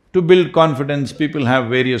 To build confidence, people have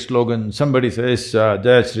various slogans. Somebody says,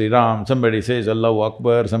 Jai Shri Ram, somebody says Allahu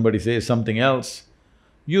Akbar, somebody says something else.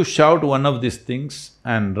 You shout one of these things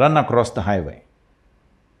and run across the highway.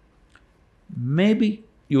 Maybe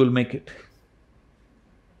you will make it.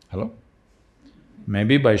 Hello?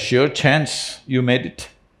 Maybe by sheer chance you made it,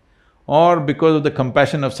 or because of the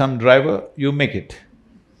compassion of some driver, you make it.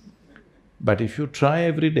 But if you try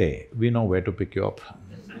every day, we know where to pick you up,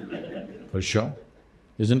 for sure,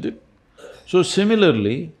 isn't it? So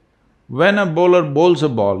similarly, when a bowler bowls a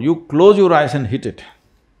ball, you close your eyes and hit it.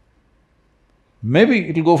 Maybe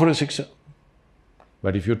it'll go for a sixer,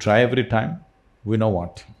 but if you try every time, we know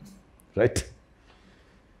what, right?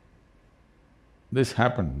 This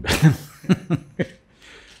happened.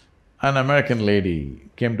 An American lady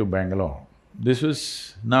came to Bangalore. This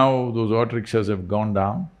was… now those auto rickshaws have gone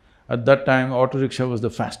down. At that time, auto rickshaw was the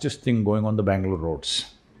fastest thing going on the Bangalore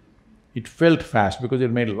roads. It felt fast because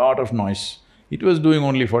it made a lot of noise. It was doing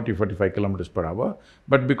only 40–45 kilometers per hour,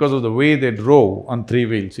 but because of the way they drove on three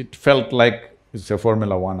wheels, it felt like it's a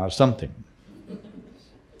Formula One or something.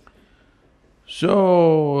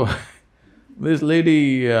 So, this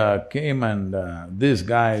lady came and this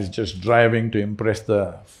guy is just driving to impress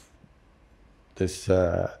this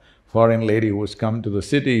foreign lady who's come to the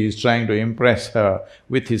city. He's trying to impress her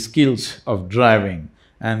with his skills of driving,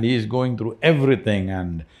 and he's going through everything,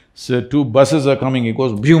 and so two buses are coming, he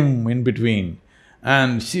goes boom in between,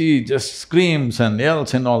 and she just screams and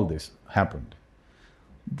yells, and all this happened.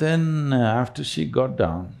 Then after she got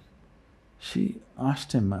down, she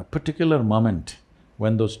asked him a particular moment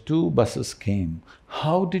when those two buses came,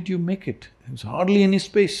 how did you make it? There was hardly any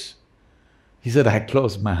space. He said, I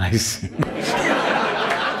closed my eyes.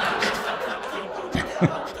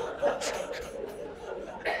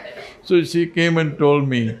 So she came and told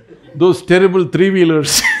me, those terrible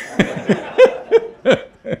three-wheelers.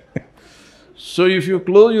 So if you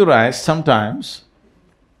close your eyes, sometimes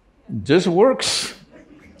it just works.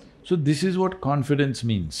 So this is what confidence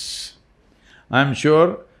means. I'm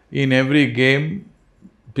sure in every game,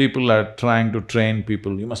 people are trying to train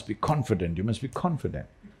people, you must be confident, you must be confident.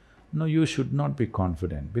 No, you should not be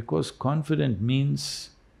confident, because confident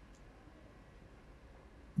means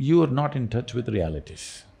you are not in touch with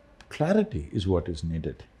realities. Clarity is what is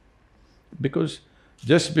needed. Because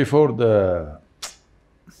just before the…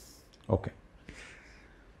 okay.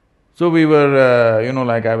 So we were,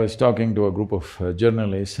 like I was talking to a group of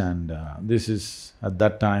journalists, and this is at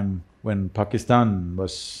that time when Pakistan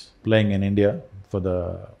was playing in India for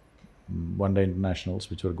the one-day internationals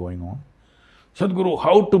which were going on. Sadhguru,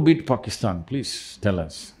 how to beat Pakistan, please tell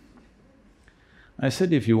us. I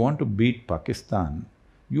said, if you want to beat Pakistan,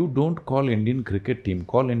 you don't call Indian cricket team,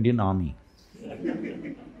 call Indian army.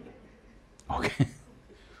 Okay.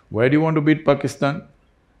 Why do you want to beat Pakistan?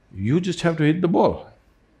 You just have to hit the ball.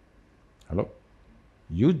 Hello?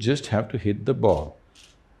 You just have to hit the ball.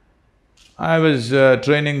 I was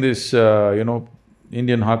training this,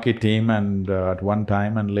 Indian hockey team and at one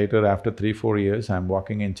time, and later after 3-4 years, I'm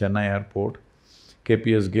walking in Chennai airport.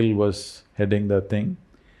 KPS Gill was heading the thing.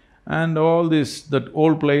 And all these… that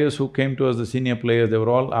old players who came to us, the senior players, they were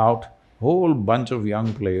all out. Whole bunch of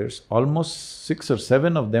young players, almost 6 or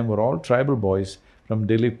 7 of them were all tribal boys from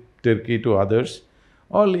Delhi, Turkey to others,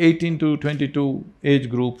 all 18 to 22 age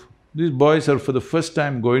group. These boys are for the first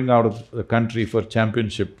time going out of the country for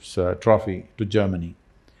championships trophy to Germany.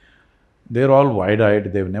 They're all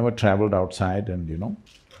wide-eyed, they've never traveled outside and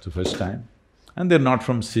it's the first time. And they're not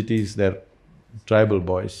from cities, they're tribal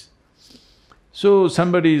boys. So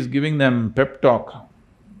somebody is giving them pep talk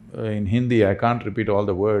in Hindi, I can't repeat all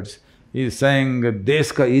the words. He's saying,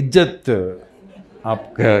 "Desh ka izzat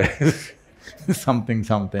aapka,"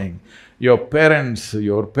 something. Your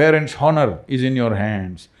parents' honor is in your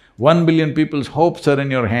hands. 1 billion people's hopes are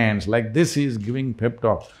in your hands. Like this, he's giving pep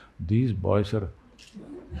talk. These boys are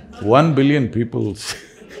 1 billion people's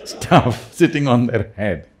stuff sitting on their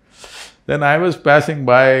head. Then I was passing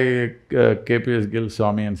by, KPS Gill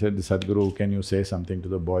saw me and said, "Sadhguru, can you say something to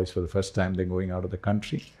the boys for the first time, they're going out of the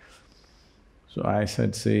country?" So I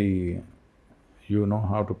said, "See, you know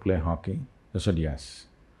how to play hockey?" They said, "Yes."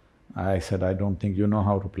 I said, "I don't think you know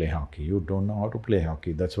how to play hockey. You don't know how to play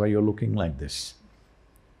hockey, that's why you're looking like this.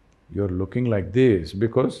 You're looking like this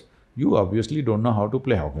because you obviously don't know how to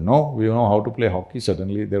play hockey." "No, we know how to play hockey,"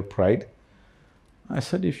 suddenly their pride. I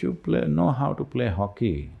said, "If you know how to play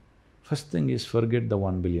hockey, first thing is forget the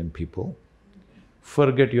 1 billion people,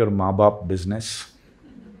 forget your maa-baap business.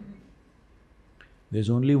 There's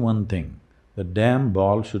only one thing, the damn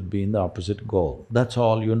ball should be in the opposite goal, that's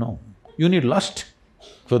all you know. You need lust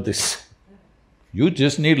for this. You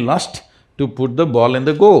just need lust to put the ball in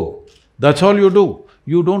the goal, that's all you do.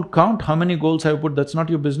 You don't count how many goals I've put, that's not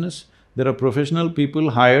your business. There are professional people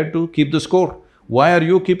hired to keep the score. Why are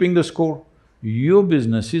you keeping the score? Your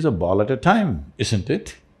business is a ball at a time, isn't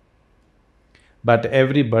it? But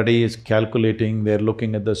everybody is calculating, they're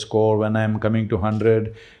looking at the score, when I'm coming to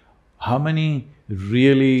 100, how many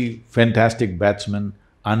really fantastic batsmen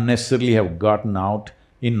unnecessarily have gotten out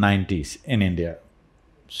in 90s in India?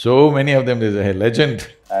 So many of them, there's a legend.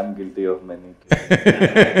 I'm guilty of many.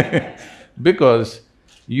 Because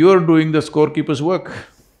you're doing the scorekeeper's work.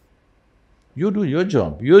 You do your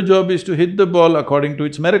job. Your job is to hit the ball according to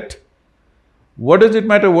its merit. What does it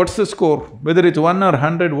matter what's the score? Whether it's 1 or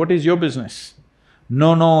 100, what is your business?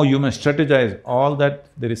 No, you must strategize, all that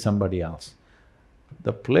there is somebody else.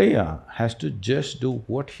 The player has to just do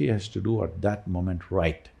what he has to do at that moment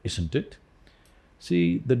right, isn't it?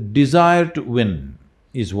 See, the desire to win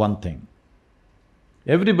is one thing.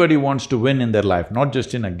 Everybody wants to win in their life, not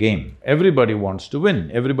just in a game. Everybody wants to win,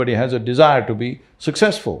 everybody has a desire to be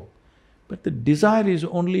successful. But the desire is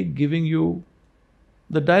only giving you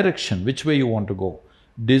the direction, which way you want to go.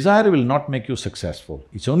 Desire will not make you successful,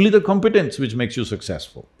 it's only the competence which makes you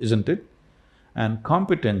successful, isn't it? And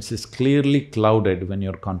competence is clearly clouded when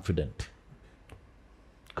you're confident.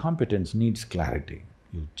 Competence needs clarity,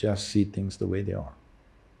 you just see things the way they are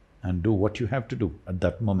and do what you have to do at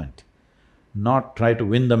that moment. Not try to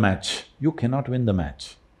win the match, you cannot win the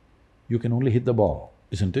match. You can only hit the ball,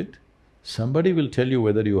 isn't it? Somebody will tell you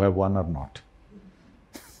whether you have won or not.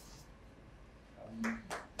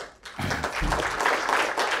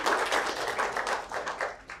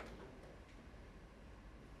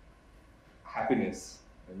 Happiness,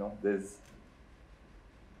 there's…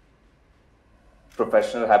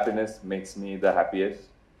 professional happiness makes me the happiest.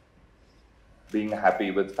 Being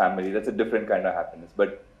happy with family, that's a different kind of happiness.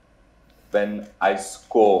 But when I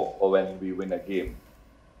score or when we win a game,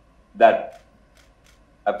 that…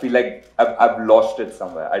 I feel like I've lost it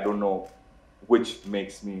somewhere. I don't know which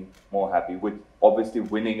makes me more happy. Obviously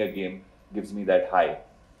winning a game gives me that high.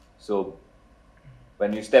 So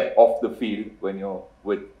when you step off the field, when you're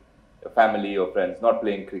with your family or friends, not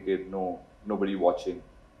playing cricket, nobody watching,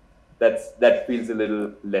 that feels a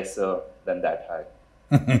little lesser than that high.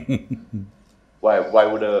 Why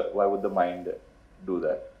would the mind do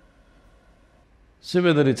that? See,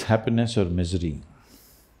 whether it's happiness or misery,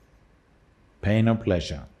 pain or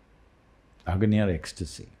pleasure, agony or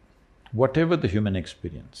ecstasy, whatever the human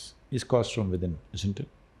experience is caused from within, isn't it?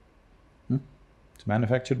 It's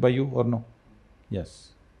manufactured by you or no? Yes.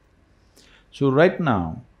 So right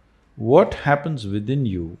now, what happens within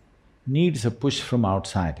you needs a push from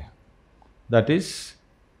outside. That is,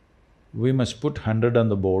 we must put 100 on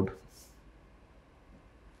the board.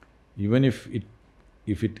 Even if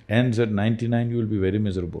it ends at 99, you will be very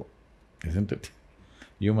miserable, isn't it?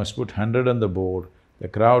 You must put 100 on the board, the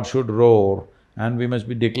crowd should roar and we must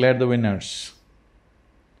be declared the winners.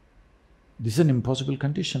 This is an impossible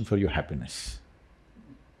condition for your happiness.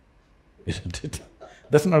 isn't it?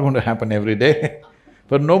 That's not going to happen every day.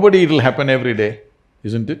 For nobody it'll happen every day,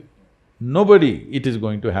 isn't it? Nobody it is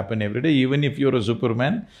going to happen every day. Even if you're a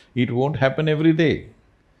Superman, it won't happen every day.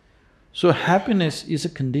 So happiness is a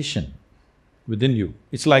condition within you.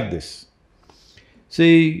 It's like this.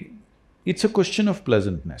 See, it's a question of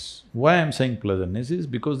pleasantness. Why I'm saying pleasantness is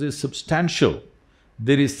because there is substantial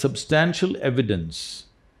evidence,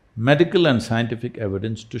 medical and scientific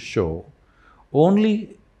evidence to show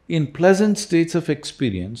only in pleasant states of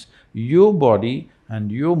experience, your body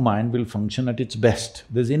and your mind will function at its best.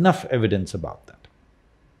 There's enough evidence about that.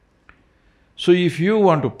 So if you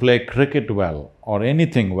want to play cricket well or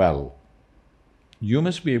anything well, you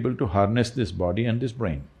must be able to harness this body and this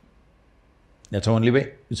brain. That's the only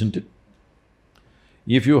way, isn't it?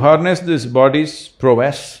 If you harness this body's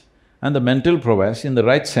prowess and the mental prowess in the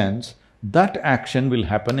right sense, that action will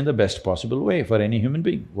happen in the best possible way for any human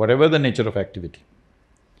being, whatever the nature of activity.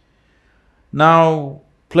 Now,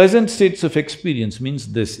 pleasant states of experience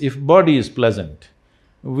means this: if body is pleasant,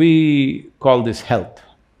 we call this health.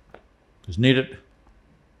 It's needed.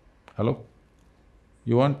 Hello?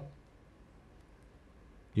 You want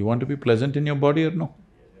to be pleasant in your body or no?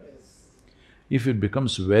 If it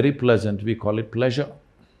becomes very pleasant, we call it pleasure.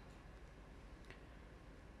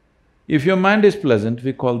 If your mind is pleasant,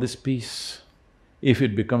 we call this peace. If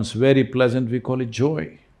it becomes very pleasant, we call it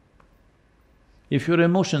joy. If your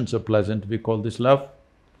emotions are pleasant, we call this love.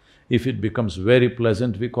 If it becomes very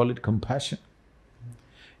pleasant, we call it compassion.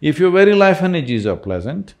 If your very life energies are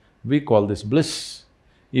pleasant, we call this bliss.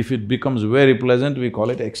 If it becomes very pleasant, we call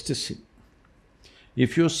it ecstasy.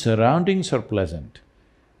 If your surroundings are pleasant,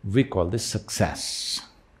 we call this success.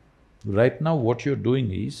 Right now what you're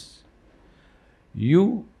doing is,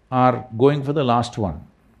 you are going for the last one,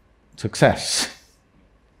 success.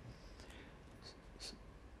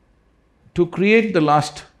 To create the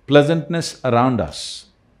last pleasantness around us,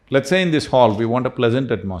 let's say in this hall we want a pleasant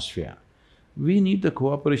atmosphere, we need the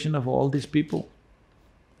cooperation of all these people,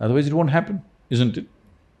 otherwise it won't happen, isn't it?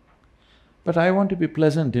 But I want to be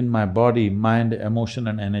pleasant in my body, mind, emotion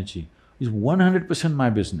and energy is 100% my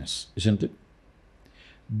business, isn't it?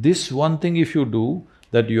 This one thing if you do,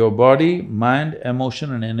 that your body, mind,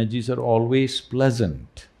 emotion and energies are always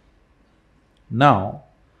pleasant. Now,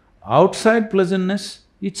 outside pleasantness,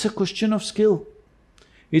 it's a question of skill.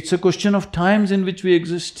 It's a question of times in which we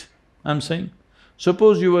exist, I'm saying.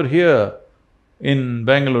 Suppose you were here in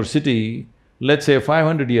Bengaluru city, let's say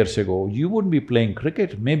 500 years ago, you wouldn't be playing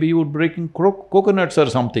cricket, maybe you would be breaking coconuts or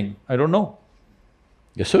something, I don't know.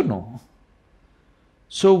 Yes or no?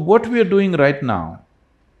 So what we are doing right now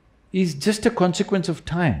is just a consequence of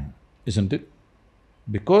time, isn't it?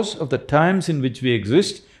 Because of the times in which we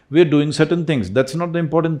exist, we are doing certain things, that's not the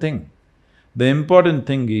important thing. The important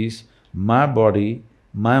thing is, my body,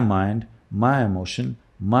 my mind, my emotion,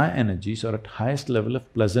 my energies are at highest level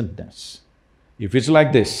of pleasantness. If it's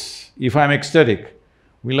like this, if I'm ecstatic,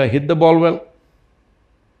 will I hit the ball well?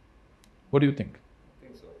 What do you think? I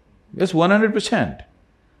think so. Yes, 100%.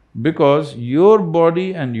 Because your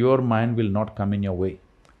body and your mind will not come in your way.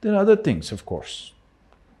 There are other things, of course.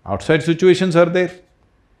 Outside situations are there.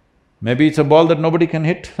 Maybe it's a ball that nobody can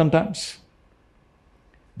hit sometimes.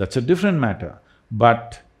 That's a different matter,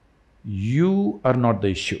 but you are not the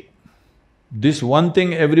issue. This one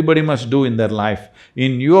thing everybody must do in their life,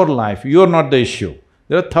 in your life, you're not the issue.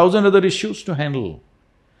 There are 1,000 other issues to handle.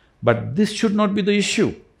 But this should not be the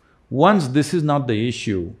issue. Once this is not the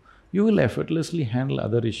issue, you will effortlessly handle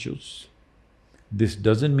other issues. This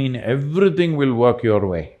doesn't mean everything will work your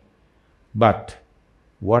way, but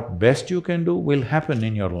what best you can do will happen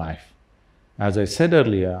in your life. As I said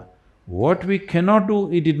earlier, what we cannot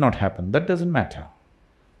do, it did not happen, that doesn't matter.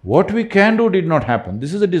 What we can do did not happen,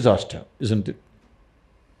 this is a disaster, isn't it?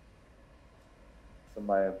 So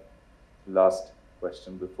my last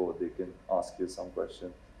question before they can ask you some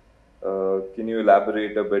question. Can you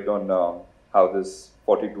elaborate a bit on how this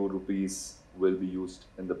 42 rupees will be used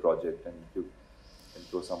in the project, and you can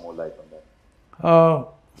throw some more light on that?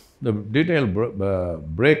 The detailed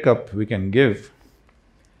breakup we can give,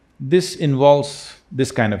 this involves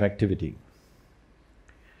this kind of activity.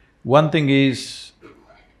 One thing is,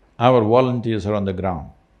 our volunteers are on the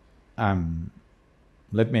ground.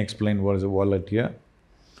 Let me explain what is a volunteer.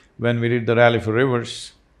 When we did the Rally for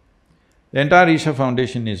Rivers, the entire Isha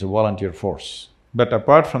Foundation is a volunteer force. But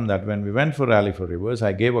apart from that, when we went for Rally for Rivers,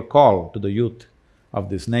 I gave a call to the youth of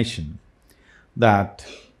this nation that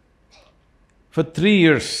for 3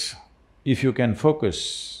 years, if you can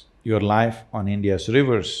focus your life on India's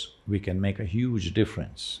rivers, we can make a huge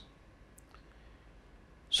difference.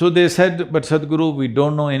 So they said, but Sadhguru, we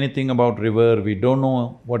don't know anything about river, we don't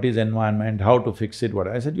know what is environment, how to fix it, what…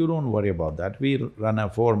 I said, you don't worry about that, we run a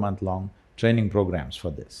 4-month-long training programs for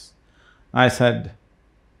this. I said,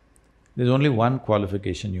 there's only one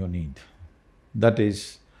qualification you need. That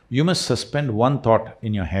is, you must suspend one thought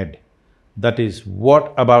in your head. That is,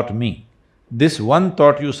 what about me? This one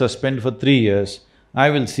thought you suspend for 3 years, I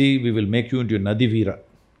will see, we will make you into a Nadivira.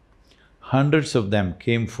 Hundreds of them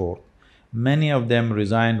came forth. Many of them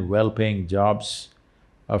resigned well-paying jobs.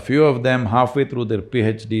 A few of them halfway through their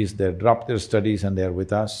PhDs, they dropped their studies and they are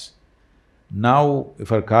with us. Now,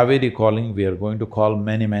 for Cauvery calling, we are going to call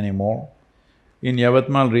many, many more. In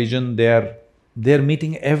Yavatmal region, they're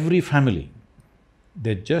meeting every family.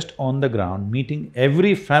 They're just on the ground, meeting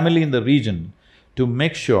every family in the region to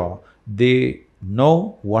make sure they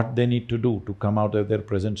know what they need to do to come out of their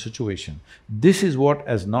present situation. This is what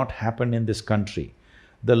has not happened in this country.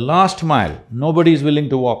 The last mile, nobody is willing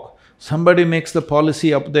to walk. Somebody makes the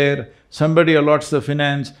policy up there, somebody allots the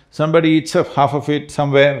finance, somebody eats up half of it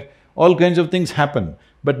somewhere, all kinds of things happen.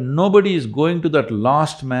 But nobody is going to that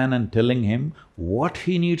last man and telling him what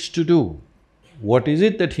he needs to do. What is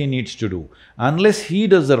it that he needs to do? Unless he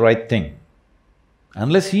does the right thing,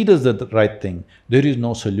 there is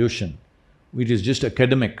no solution. It is just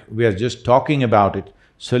academic, we are just talking about it.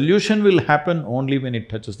 Solution will happen only when it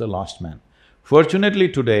touches the last man. Fortunately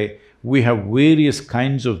today, we have various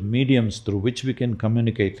kinds of mediums through which we can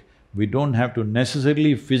communicate. We don't have to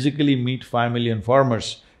necessarily physically meet 5 million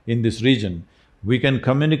farmers in this region. We can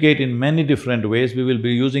communicate in many different ways, we will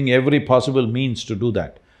be using every possible means to do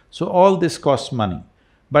that. So all this costs money,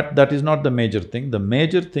 but that is not the major thing. The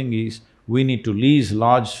major thing is, we need to lease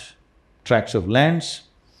large tracts of lands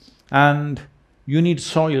and you need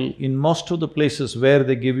soil. In most of the places where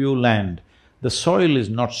they give you land, the soil is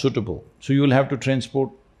not suitable, so you will have to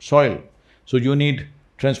transport soil. So you need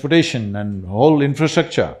transportation and whole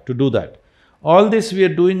infrastructure to do that. All this we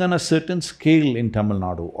are doing on a certain scale in Tamil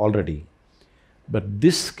Nadu already, but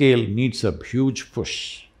this scale needs a huge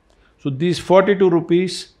push. So these 42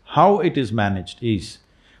 rupees, how it is managed is,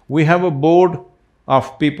 we have a board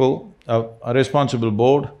of people, a responsible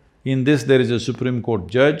board. In this there is a Supreme Court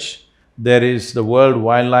judge, there is the World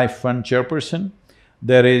Wildlife Fund chairperson,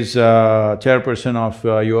 there is a chairperson of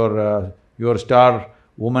your star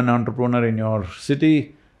woman entrepreneur in your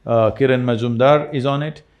city, Kiran Majumdar is on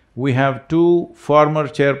it. We have 2 former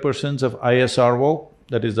chairpersons of ISRO,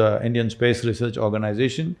 that is the Indian Space Research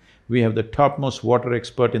Organization. We have the topmost water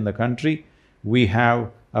expert in the country. We have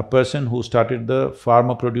a person who started the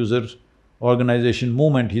farmer producer organization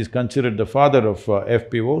movement, he's considered the father of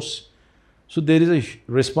FPOs. So there is a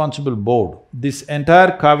responsible board. This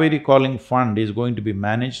entire Cauvery Calling Fund is going to be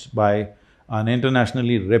managed by an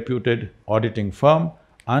internationally reputed auditing firm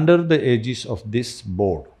under the aegis of this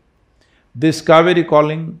board. This Cauvery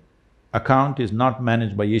Calling account is not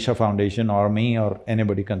managed by Isha Foundation or me or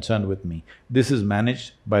anybody concerned with me. This is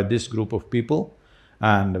managed by this group of people,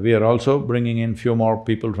 and we are also bringing in few more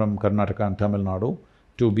people from Karnataka and Tamil Nadu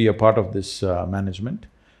to be a part of this management.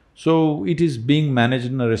 So it is being managed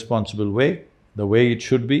in a responsible way, the way it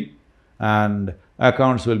should be, and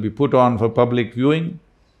accounts will be put on for public viewing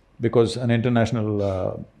because an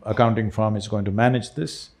international accounting firm is going to manage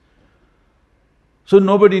this. So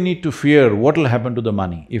nobody need to fear what will happen to the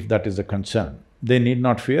money if that is a concern. They need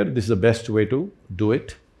not fear, this is the best way to do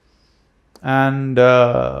it. And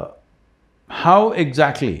how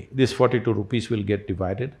exactly this 42 rupees will get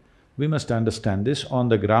divided, we must understand this on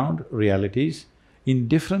the ground realities. In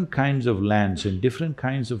different kinds of lands, in different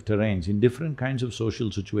kinds of terrains, in different kinds of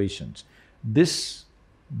social situations, this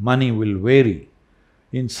money will vary.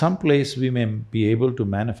 In some place we may be able to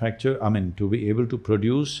manufacture, to be able to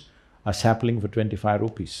produce a sapling for 25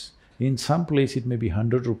 rupees. In some place it may be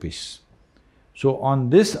 100 rupees. So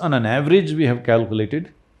on this, on an average, we have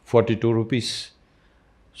calculated 42 rupees.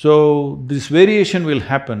 So this variation will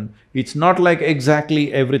happen, it's not like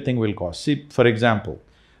exactly everything will cost. See, for example,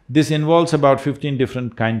 this involves about 15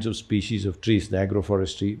 different kinds of species of trees, the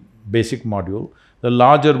agroforestry basic module. The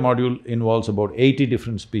larger module involves about 80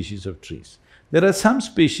 different species of trees. There are some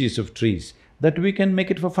species of trees that we can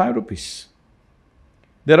make it for 5 rupees.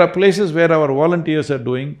 There are places where our volunteers are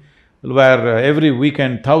doing, where every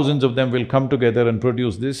weekend thousands of them will come together and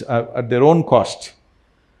produce this at their own cost.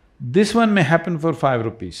 This one may happen for 5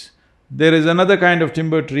 rupees. There is another kind of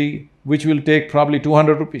timber tree which will take probably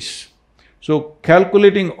 200 rupees. So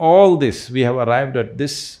calculating all this, we have arrived at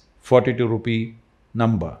this 42 rupee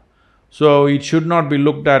number. So it should not be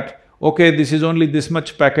looked at, okay, this is only this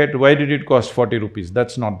much packet, why did it cost 40 rupees?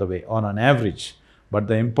 That's not the way, on an average. But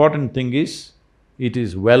the important thing is, it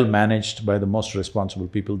is well managed by the most responsible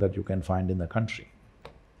people that you can find in the country.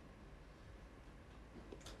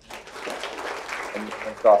 And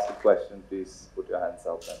to ask a question, please put your hands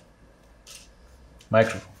up and…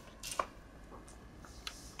 Microphone.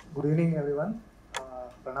 Good evening, everyone.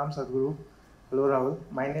 Pranam Sadhguru. Hello, Rahul.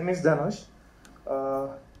 My name is Dhanush.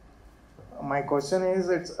 My question is,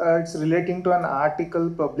 it's relating to an article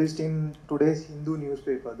published in today's Hindu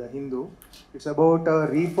newspaper, The Hindu. It's about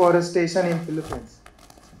reforestation in Philippines.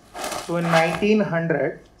 So in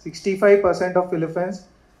 1900, 65% of Philippines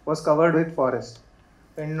was covered with forest.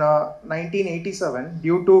 In 1987,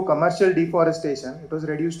 due to commercial deforestation, it was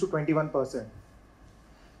reduced to 21%.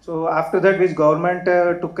 So after that, which government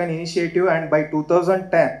took an initiative, and by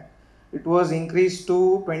 2010, it was increased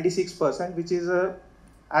to 26%, which is a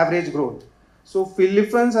average growth. So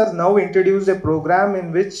Philippines has now introduced a program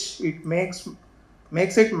in which it makes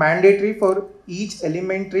it mandatory for each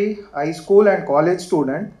elementary, high school and college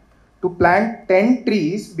student to plant 10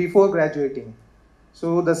 trees before graduating.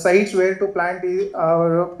 So the sites where to plant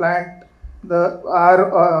are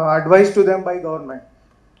advised to them by government.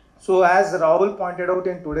 So as Rahul pointed out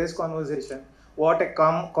in today's conversation, what a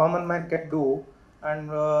common man can do, and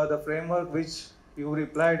the framework which you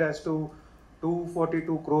replied as to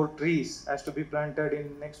 242 crore trees has to be planted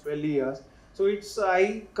in next 12 years. So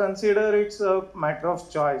I consider it's a matter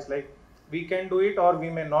of choice, like we can do it or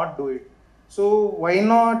we may not do it. So why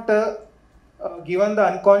not, given the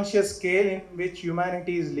unconscious scale in which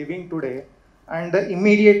humanity is living today and the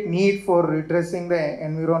immediate need for redressing the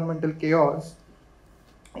environmental chaos,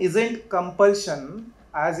 isn't compulsion,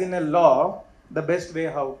 as in a law, the best way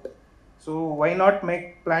out? So why not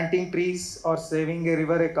make planting trees or saving a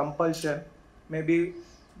river a compulsion, maybe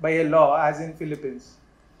by a law, as in Philippines?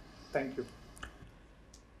 Thank you.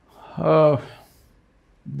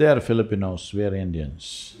 They are Filipinos, we are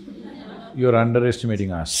Indians. You're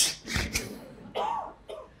underestimating us.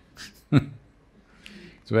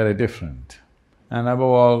 It's very different. And above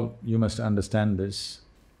all, you must understand this.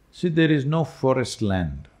 See, there is no forest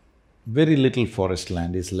land. Very little forest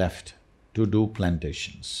land is left to do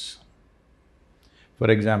plantations.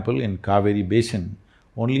 For example, in Cauvery basin,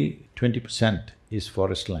 only 20% is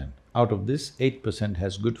forest land. Out of this, 8%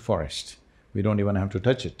 has good forest. We don't even have to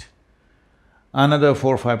touch it. Another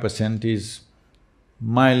 4–5% is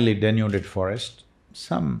mildly denuded forest.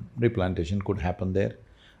 Some replantation could happen there.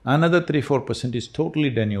 Another 3–4% is totally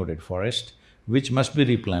denuded forest, which must be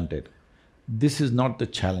replanted. This is not the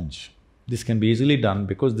challenge. This can be easily done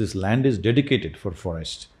because this land is dedicated for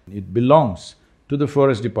forest. It belongs to the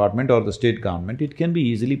forest department or the state government, it can be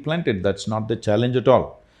easily planted, that's not the challenge at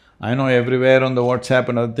all. I know everywhere on the WhatsApp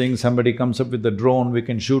and other things, somebody comes up with a drone, we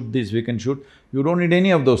can shoot this, we can shoot… You don't need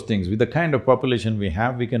any of those things. With the kind of population we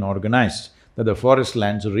have, we can organize that the forest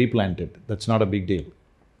lands are replanted, that's not a big deal.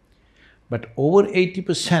 But over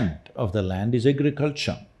 80% of the land is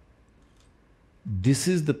agriculture. This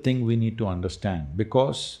is the thing we need to understand,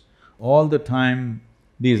 because all the time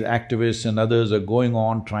these activists and others are going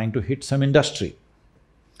on trying to hit some industry.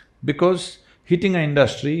 Because hitting an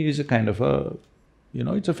industry is a kind of a…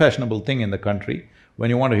 it's a fashionable thing in the country.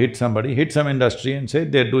 When you want to hit somebody, hit some industry and say,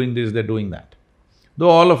 they're doing this, they're doing that. Though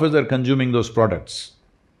all of us are consuming those products.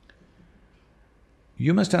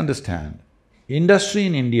 You must understand, industry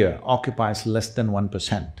in India occupies less than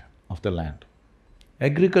 1% of the land.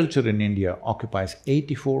 Agriculture in India occupies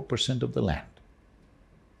 84% of the land.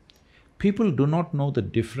 People do not know the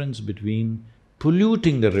difference between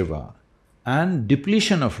polluting the river and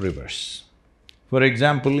depletion of rivers. For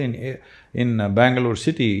example, in Bengaluru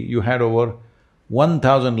city, you had over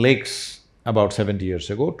 1,000 lakes about 70 years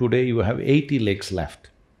ago. Today you have 80 lakes left.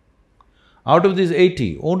 Out of these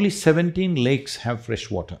 80, only 17 lakes have fresh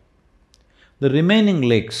water. The remaining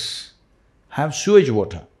lakes have sewage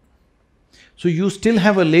water. So you still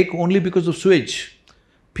have a lake only because of sewage.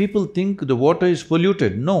 People think the water is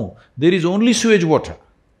polluted. No, there is only sewage water.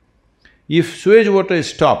 If sewage water is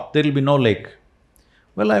stopped, there will be no lake.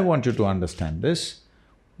 Well, I want you to understand this.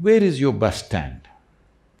 Where is your bus stand?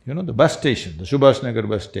 The bus station, the Subhash Nagar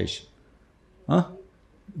bus station.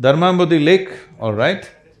 Dharmambudi Lake, all right.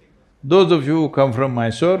 Those of you who come from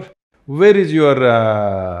Mysore, where is your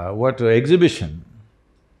exhibition?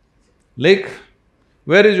 Lake?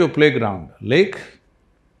 Where is your playground? Lake?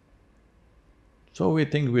 So we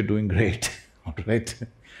think we're doing great, all right?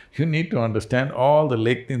 You need to understand all the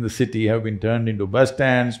lakes in the city have been turned into bus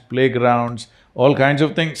stands, playgrounds, all kinds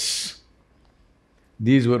of things.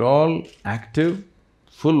 These were all active,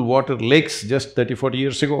 full water lakes just 30–40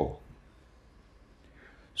 years ago.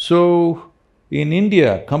 So, in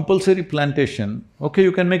India, compulsory plantation, okay,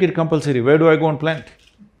 you can make it compulsory, where do I go and plant?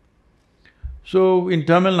 So in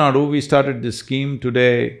Tamil Nadu, we started this scheme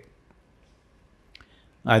today.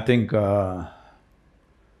 I think, how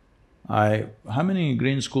many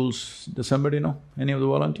green schools, does somebody know? Any of the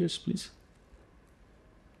volunteers, please?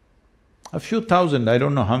 A few thousand, I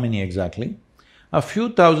don't know how many exactly. A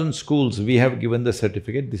few thousand schools we have given the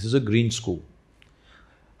certificate, this is a green school.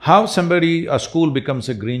 How a school becomes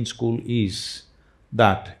a green school is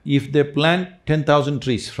that if they plant 10,000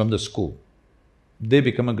 trees from the school, they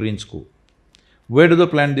become a green school. Where do they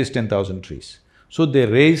plant these 10,000 trees? So they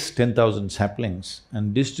raise 10,000 saplings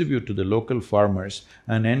and distribute to the local farmers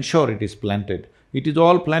and ensure it is planted. It is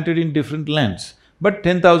all planted in different lands, but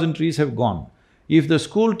 10,000 trees have gone. If the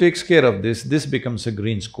school takes care of this becomes a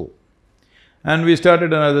green school. And we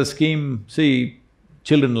started another scheme, see,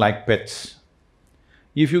 children like pets.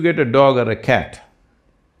 If you get a dog or a cat,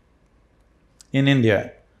 in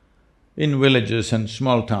India, in villages and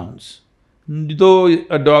small towns, though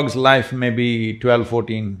a dog's life may be 12,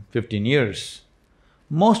 14, 15 years,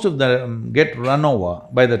 most of them get run over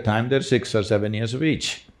by the time they're 6 or 7 years of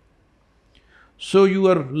age. So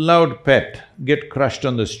your loved pet get crushed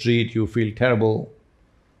on the street, you feel terrible.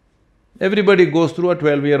 Everybody goes through a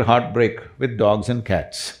 12-year heartbreak with dogs and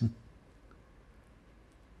cats.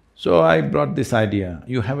 So I brought this idea,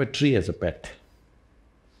 you have a tree as a pet.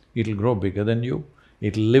 It'll grow bigger than you,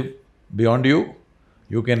 it'll live beyond you,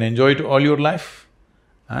 you can enjoy it all your life,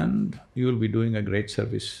 and you will be doing a great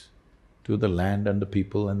service to the land and the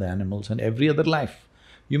people and the animals and every other life.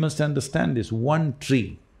 You must understand this, one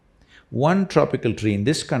tree, one tropical tree in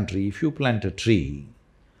this country, if you plant a tree,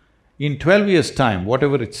 in 12 years' time,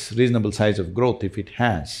 whatever its reasonable size of growth if it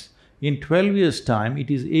has, in 12 years' time,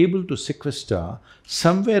 it is able to sequester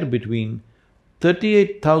somewhere between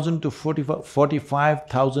 38,000 to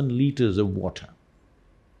 45,000 liters of water.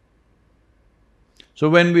 So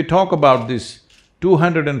when we talk about this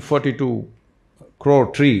 242 crore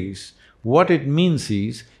trees, what it means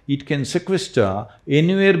is, it can sequester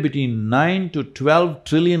anywhere between 9 to 12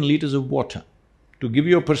 trillion liters of water. To give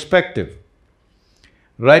you a perspective,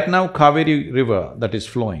 right now Cauvery river that is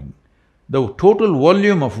flowing, the total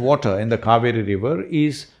volume of water in the Cauvery river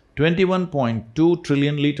is 21.2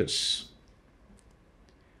 trillion liters.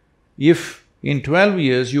 If in 12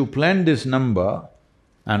 years you plant this number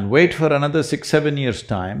and wait for another 6, 7 years'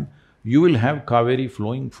 time, you will have Cauvery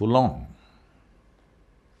flowing full on.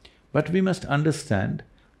 But we must understand,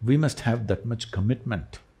 we must have that much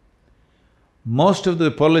commitment. Most of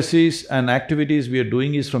the policies and activities we are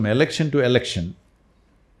doing is from election to election.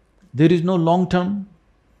 There is no long-term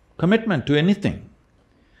commitment to anything.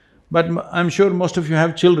 But I'm sure most of you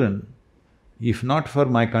have children. If not for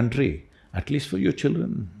my country, at least for your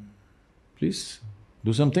children, please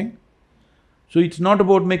do something. So it's not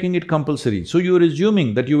about making it compulsory. So you're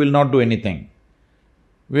assuming that you will not do anything.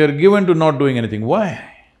 We are given to not doing anything. Why?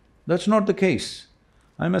 That's not the case.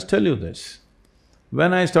 I must tell you this.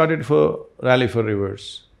 When I started for Rally for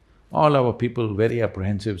Rivers, all our people very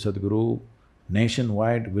apprehensive, Sadhguru,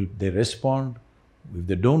 nationwide, will they respond? If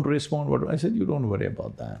they don't respond, what… I said, you don't worry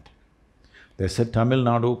about that. They said Tamil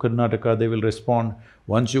Nadu, Karnataka, they will respond.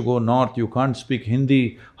 Once you go north, you can't speak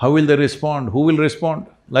Hindi, how will they respond? Who will respond?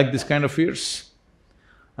 Like this kind of fears.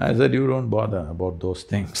 I said, you don't bother about those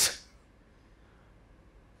things.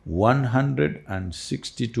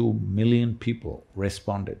 162 million people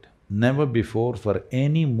responded. Never before for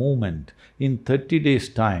any movement in 30 days'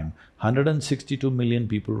 time, 162 million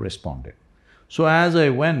people responded. So as I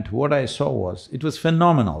went, what I saw was, it was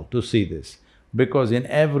phenomenal to see this, because in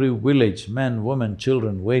every village, men, women,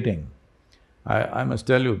 children waiting. I must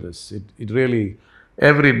tell you this, it really…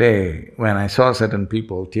 Every day when I saw certain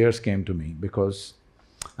people, tears came to me because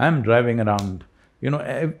I'm driving around,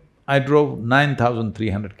 I drove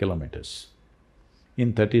 9,300 kilometers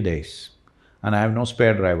in 30 days and I have no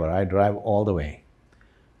spare driver, I drive all the way.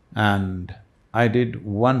 And I did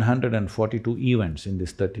 142 events in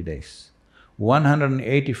these 30 days,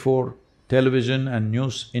 184 television and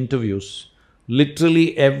news interviews.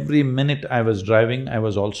 Literally every minute I was driving, I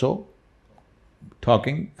was also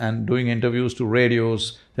talking and doing interviews to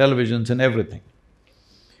radios, televisions and everything.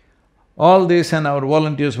 All this, and our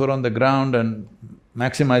volunteers were on the ground and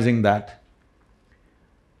maximizing that.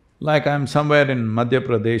 Like I'm somewhere in Madhya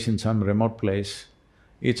Pradesh in some remote place,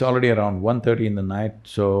 it's already around 1:30 in the night,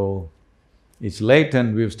 so it's late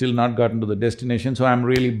and we've still not gotten to the destination, so I'm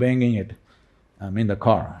really banging it. I'm in the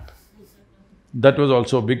car. That was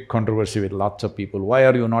also a big controversy with lots of people, why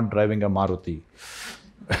are you not driving a Maruti?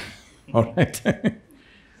 All right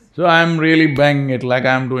So I'm really banging it like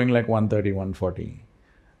I'm doing like 130, 140.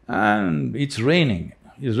 And it's raining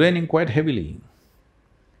quite heavily.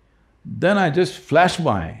 Then I just flashed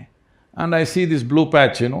by And I see this blue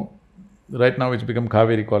patch, right now it's become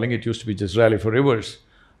Cauvery calling, it used to be just Rally for Rivers.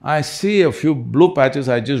 I see a few blue patches,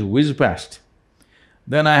 I just whiz past.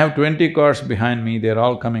 Then I have 20 cars behind me, they're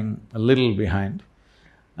all coming a little behind.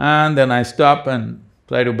 And then I stop and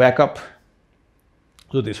try to back up.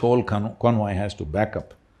 So this whole convoy has to back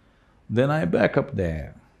up. Then I back up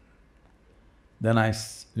there. Then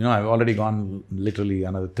I've already gone literally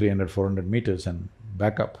another 300, 400 meters and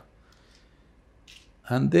back up.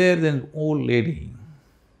 And there's an old lady,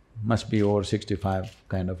 must be over 65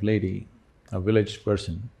 kind of lady, a village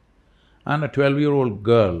person, and a 12-year-old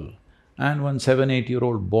girl and one 7,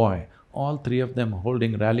 8-year-old boy, all three of them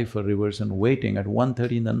holding Rally for Rivers and waiting at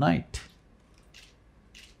 1:30 in the night.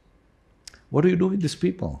 What do you do with these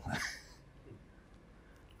people?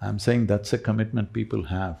 I'm saying that's a commitment people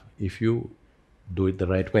have if you do it the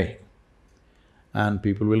right way, and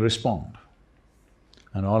people will respond.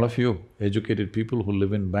 And all of you educated people who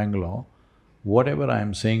live in Bangalore, whatever I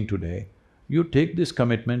am saying today, you take this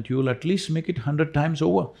commitment, you'll at least make it 100 times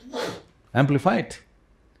over, amplify it.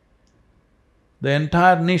 The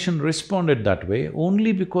entire nation responded that way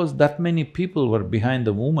only because that many people were behind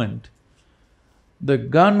the movement. The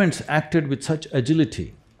governments acted with such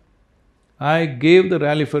agility. I gave the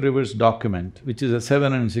Rally for Rivers document, which is a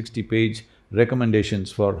 760-page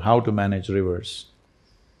recommendations for how to manage rivers.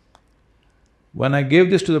 When I gave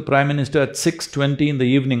this to the Prime Minister at 6:20 in the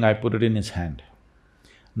evening, I put it in his hand.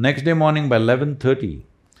 Next day morning by 11:30,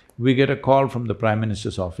 we get a call from the Prime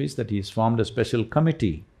Minister's office that he's formed a special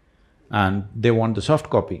committee and they want the soft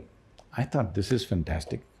copy. I thought, this is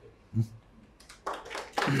fantastic.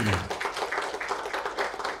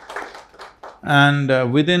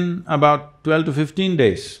 And within about 12 to 15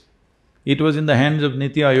 days, it was in the hands of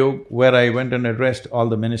Niti Aayog, where I went and addressed all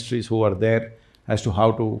the ministries who are there as to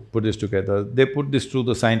how to put this together. They put this through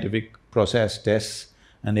the scientific process tests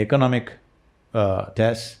and economic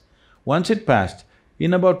tests. Once it passed,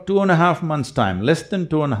 in about 2.5 months' time, less than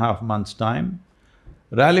 2.5 months' time,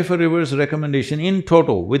 Rally for Rivers recommendation in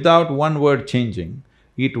total, without one word changing,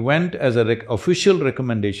 it went as a official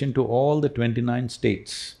recommendation to all the 29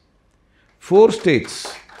 states. Four states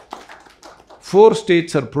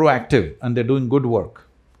are proactive and they're doing good work.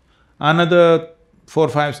 Another 4,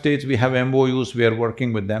 5 states, we have MOUs, we are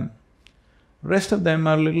working with them. Rest of them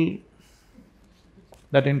are little…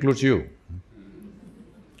 that includes you,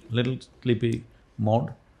 little sleepy mode.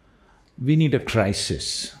 We need a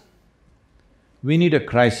crisis. We need a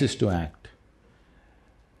crisis to act.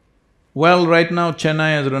 Well, right now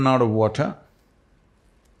Chennai has run out of water.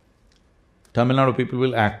 Tamil Nadu people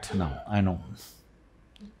will act now, I know.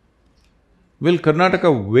 Will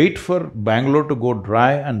Karnataka wait for Bangalore to go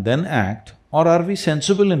dry and then act, or are we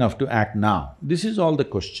sensible enough to act now? This is all the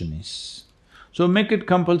question is. So make it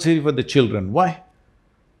compulsory for the children. Why?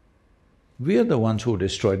 We are the ones who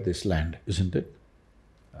destroyed this land, isn't it?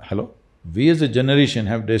 Hello? We as a generation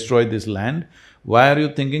have destroyed this land. Why are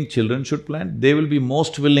you thinking children should plant? They will be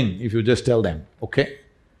most willing if you just tell them, okay?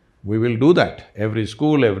 We will do that. Every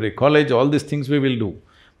school, every college, all these things we will do.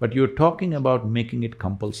 But you're talking about making it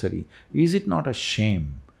compulsory. Is it not a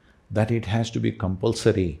shame that it has to be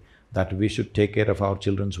compulsory, that we should take care of our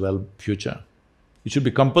children's future? It should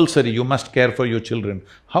be compulsory, you must care for your children.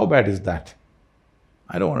 How bad is that?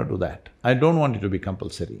 I don't want to do that. I don't want it to be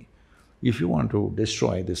compulsory. If you want to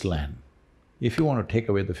destroy this land, if you want to take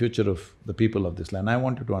away the future of the people of this land, I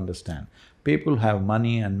want you to understand, people have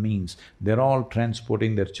money and means, they're all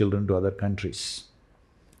transporting their children to other countries.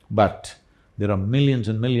 But there are millions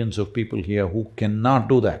and millions of people here who cannot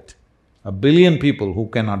do that. 1 billion people who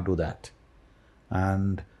cannot do that.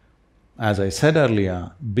 And as I said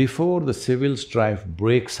earlier, before the civil strife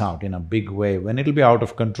breaks out in a big way, when it'll be out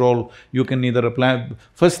of control, you can either apply…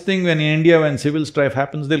 First thing when in India, when civil strife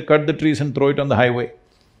happens, they'll cut the trees and throw it on the highway.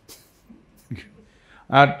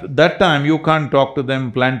 At that time, you can't talk to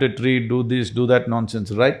them, plant a tree, do this, do that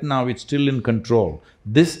nonsense. Right now, it's still in control.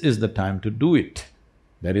 This is the time to do it.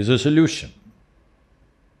 There is a solution.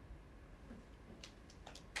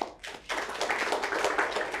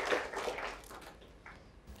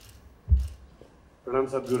 Pranam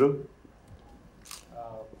Sadhguru.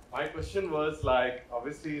 My question was like,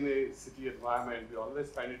 obviously in a city environment, we always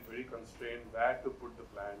find it very constrained where to put the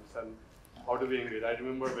plants and how do we engage. I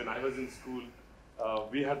remember when I was in school,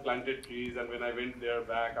 we had planted trees, and when I went there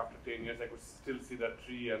back after 10 years, I could still see that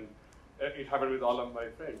tree, and it happened with all of my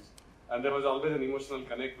friends. And there was always an emotional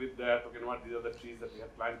connect with that, okay, what these are the trees that we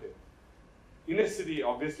had planted. In a city,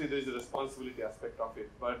 obviously there is a responsibility aspect of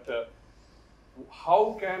it, but do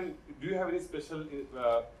you have any special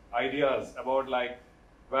ideas about like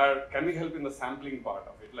where can we help in the sampling part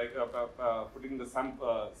of it, like putting the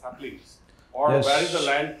saplings, or Yes. where is the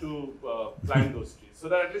land to plant those trees, so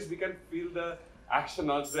that at least we can feel the action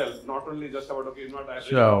as well, not only just about, okay, not I So,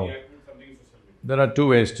 something in social media. there are two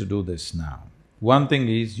ways to do this now. One thing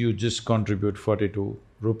is you just contribute 42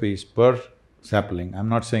 rupees per sapling. I'm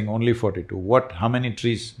not saying only 42. How many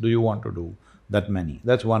trees do you want to do? That many.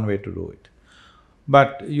 That's one way to do it.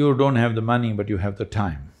 But you don't have the money, but you have the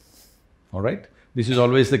time, all right? This is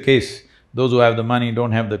always the case. Those who have the money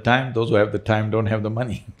don't have the time, those who have the time don't have the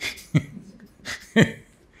money.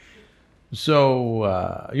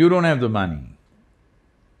 So, you don't have the money.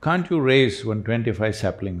 Can't you raise 125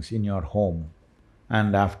 saplings in your home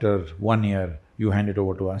and after 1 year you hand it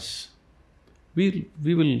over to us? We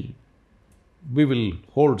will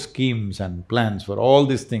hold schemes and plans for all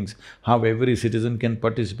these things, how every citizen can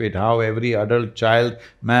participate, how every adult, child,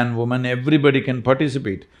 man, woman, everybody can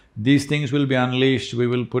participate. These things will be unleashed, we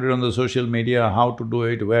will put it on the social media, how to do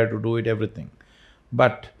it, where to do it, everything.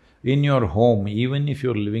 But in your home, even if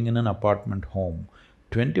you're living in an apartment home,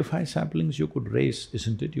 25 saplings you could raise,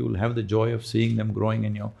 isn't it? You will have the joy of seeing them growing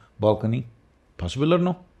in your balcony. Possible or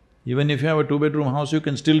no? Even if you have a two-bedroom house, you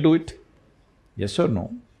can still do it. Yes or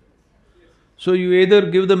no? So you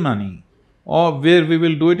either give the money, or where we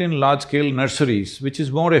will do it in large-scale nurseries, which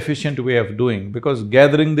is more efficient way of doing, because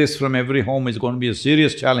gathering this from every home is going to be a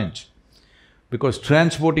serious challenge. Because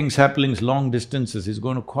transporting saplings long distances is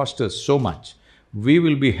going to cost us so much. We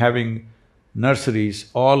will be having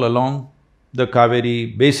nurseries all along the Cauvery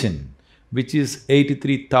basin, which is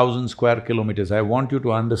 83,000 square kilometers. I want you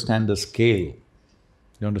to understand the scale,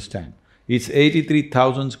 you understand? It's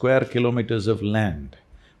 83,000 square kilometers of land,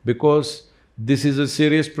 because this is a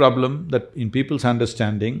serious problem that in people's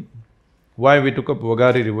understanding, why we took up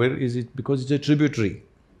Cauvery river is because it's a tributary.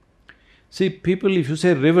 See, people, if you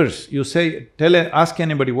say rivers, you say… ask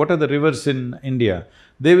anybody, what are the rivers in India?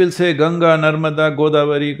 They will say Ganga, Narmada,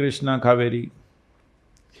 Godavari, Krishna, Cauvery.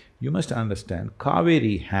 You must understand,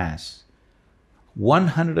 Cauvery has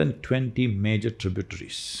 120 major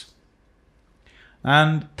tributaries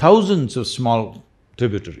and thousands of small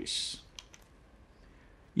tributaries.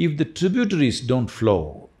 If the tributaries don't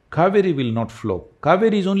flow, Cauvery will not flow.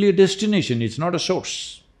 Cauvery is only a destination, it's not a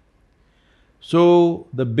source. So,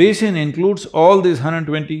 the basin includes all these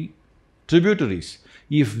 120 tributaries.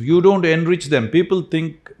 If you don't enrich them, people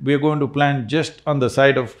think we are going to plant just on the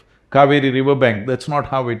side of Cauvery riverbank. That's not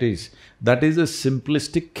how it is. That is a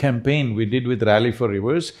simplistic campaign we did with Rally for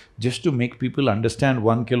Rivers, just to make people understand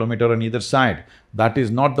 1 kilometer on either side. That is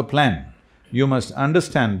not the plan. You must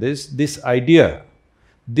understand this idea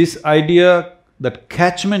that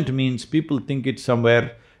catchment means people think it's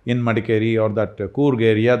somewhere in Madikeri or that Coorg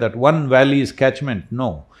area, that one valley is catchment.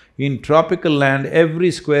 No. In tropical land, every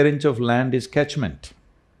square inch of land is catchment.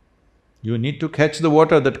 You need to catch the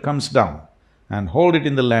water that comes down and hold it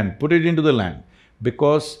in the land, put it into the land,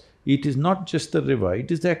 because it is not just the river, it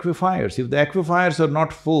is the aquifers. If the aquifers are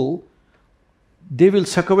not full, they will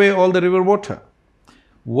suck away all the river water.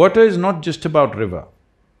 Water is not just about river.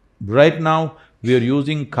 Right now, we are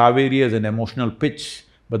using Cauvery as an emotional pitch,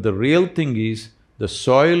 but the real thing is, the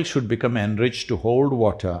soil should become enriched to hold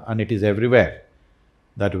water, and it is everywhere.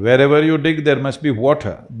 That wherever you dig, there must be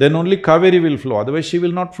water, then only Cauvery will flow, otherwise she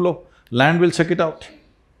will not flow, land will suck it out.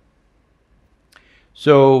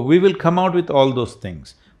 So, we will come out with all those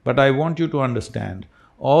things, but I want you to understand,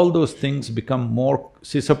 all those things become more…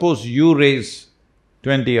 See, suppose you raise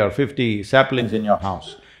 20 or 50 saplings in your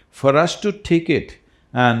house. For us to take it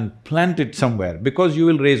and plant it somewhere, because you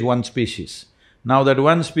will raise one species. Now that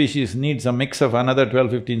one species needs a mix of another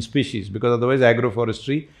 12-15 species, because otherwise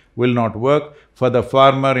agroforestry will not work. For the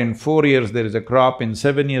farmer, in 4 years there is a crop, in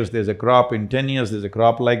 7 years there's a crop, in 10 years there's a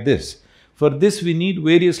crop like this. For this we need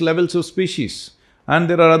various levels of species. And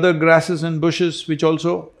there are other grasses and bushes which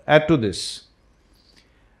also add to this.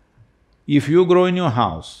 If you grow in your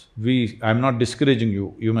house, I'm not discouraging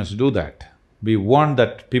you, you must do that. We want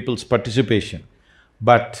that people's participation.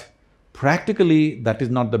 But practically, that is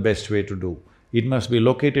not the best way to do. It must be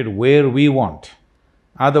located where we want.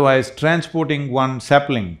 Otherwise, transporting one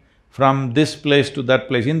sapling from this place to that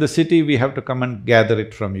place, in the city we have to come and gather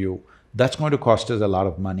it from you. That's going to cost us a lot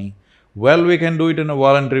of money. Well, we can do it on a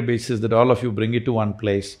voluntary basis, that all of you bring it to one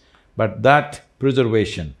place, but that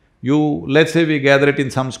preservation, let's say we gather it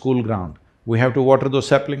in some school ground, we have to water those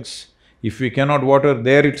saplings. If we cannot water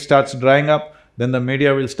there, it starts drying up, then the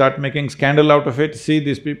media will start making scandal out of it. See,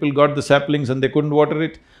 these people got the saplings and they couldn't water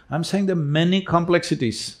it. I'm saying there are many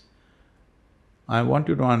complexities. I want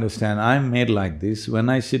you to understand, I'm made like this. When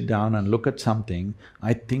I sit down and look at something,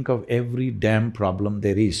 I think of every damn problem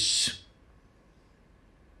there is.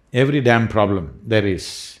 every damn problem there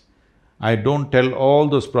is. I don't tell all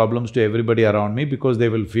those problems to everybody around me because they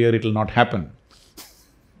will fear it'll not happen.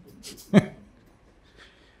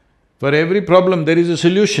 For every problem there is a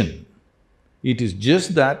solution. It is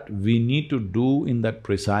just that we need to do in that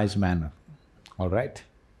precise manner, all right?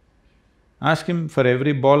 Ask him, for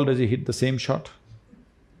every ball does he hit the same shot?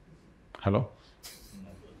 Hello?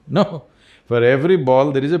 No, for every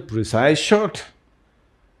ball there is a precise shot.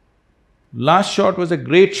 Last shot was a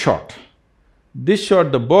great shot. This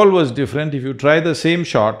shot, the ball was different. If you try the same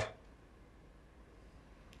shot,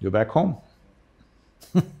 you're back home.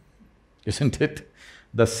 Isn't it?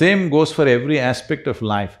 The same goes for every aspect of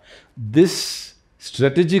life. This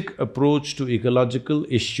strategic approach to ecological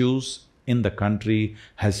issues in the country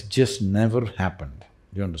has just never happened,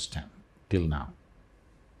 you understand, till now.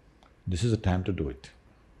 This is the time to do it.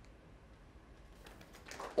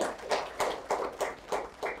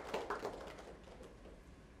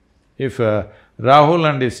 If Rahul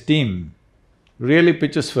and his team really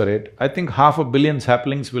pitches for it, I think 500 million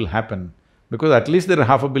saplings will happen, because at least there are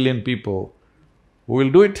 500 million people who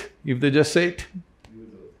will do it if they just say it.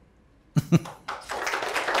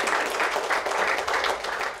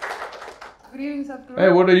 Good evening, Sadhguru.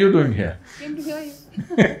 Hey, what are you doing here? Came to hear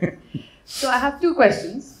you. So I have two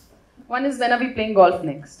questions. One is, when are we playing golf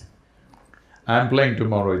next? I'm playing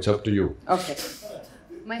tomorrow, it's up to you. Okay.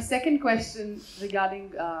 My second question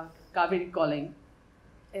regarding Cauvery calling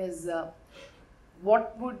is,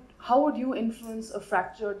 how would you influence a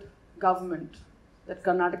fractured government that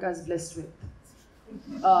Karnataka is blessed with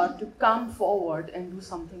to come forward and do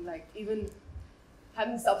something like even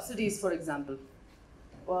having subsidies, for example?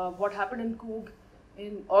 What happened in Coog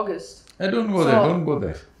in August? Don't go there, don't go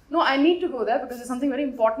there. No, I need to go there because there's something very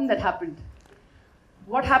important that happened.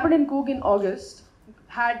 What happened in Coog in August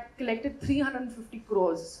had collected 350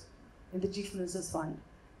 crores in the Chief Minister's Fund.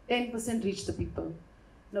 10% reached the people.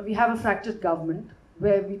 Now we have a fractured government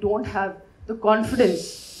where we don't have the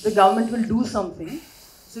confidence the government will do something.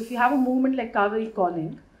 So if you have a movement like Cauvery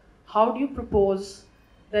calling, how do you propose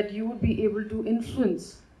that you would be able to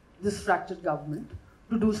influence this fractured government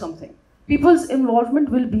to do something? People's involvement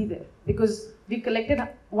will be there because we collected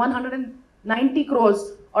 190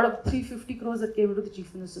 crores out of 350 crores that came into the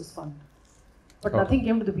Chief Minister's Fund. But nothing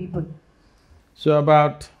came to the people. So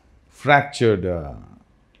about fractured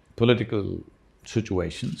political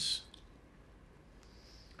situations,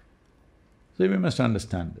 so we must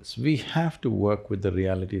understand this. We have to work with the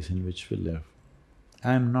realities in which we live.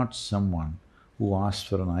 I am not someone who asks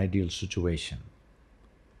for an ideal situation.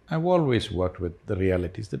 I've always worked with the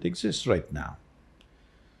realities that exist right now.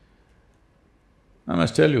 I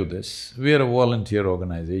must tell you this, we are a volunteer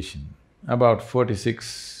organization, about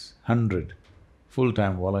 4,600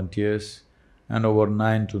 full-time volunteers and over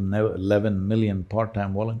 9 to 11 million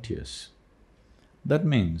part-time volunteers. That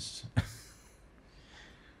means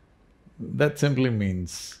that simply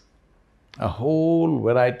means a whole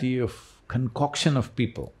variety of concoction of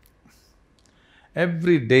people.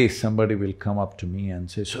 Every day somebody will come up to me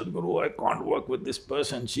and say, Sadhguru, I can't work with this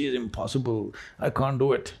person, she is impossible, I can't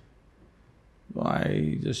do it.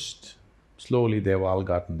 I just… slowly they've all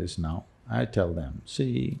gotten this now. I tell them,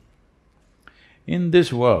 see, in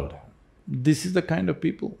this world, this is the kind of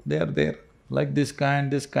people, they are there, like this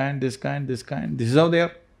kind, this kind, this kind, this kind, this is how they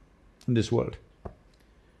are in this world.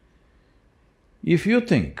 If you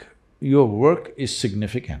think your work is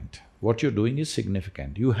significant, what you're doing is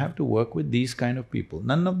significant, you have to work with these kind of people.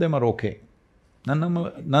 None of them are okay.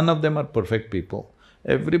 None of them are perfect people.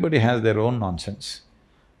 Everybody has their own nonsense.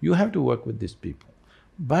 You have to work with these people.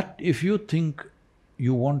 But if you think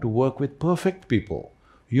you want to work with perfect people,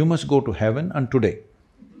 you must go to heaven and today.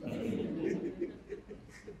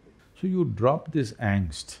 So you drop this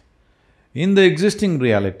angst. In the existing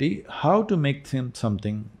reality, how to make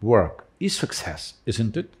something work is success,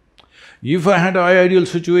 isn't it? If I had an ideal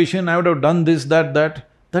situation, I would have done this, that, that.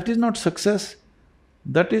 That is not success.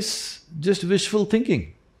 That is just wishful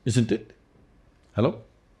thinking, isn't it? Hello?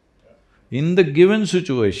 In the given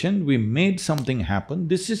situation, we made something happen,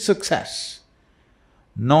 this is success.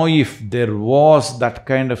 Now if there was that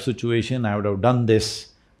kind of situation, I would have done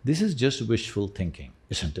this. This is just wishful thinking,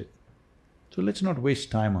 isn't it? So let's not waste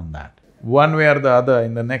time on that. One way or the other,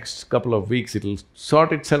 in the next couple of weeks, it'll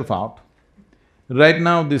sort itself out. Right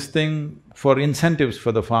now, this thing for incentives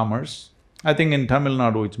for the farmers, I think in Tamil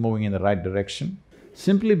Nadu it's moving in the right direction,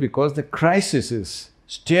 simply because the crisis is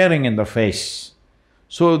staring in the face.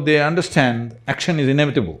 So they understand action is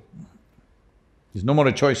inevitable, there's no more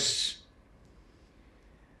a choice.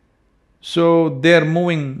 So they're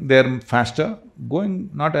moving there faster, going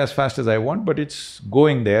not as fast as I want, but it's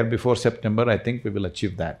going there. Before September, I think we will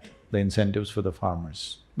achieve that, the incentives for the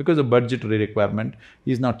farmers, because the budgetary requirement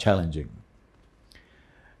is not challenging.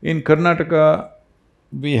 In Karnataka,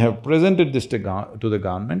 we have presented this to the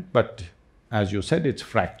government, but as you said, it's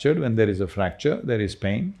fractured. When there is a fracture, there is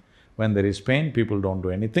pain. When there is pain, people don't do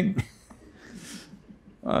anything.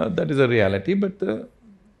 That is a reality, but the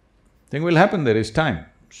thing will happen, there is time.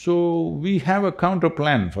 So, we have a counter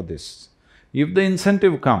plan for this. If the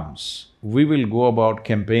incentive comes, we will go about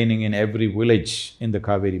campaigning in every village in the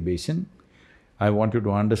Cauvery basin. I want you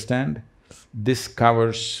to understand, this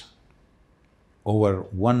covers over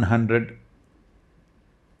 100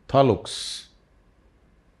 taluks.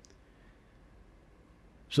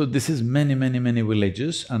 So this is many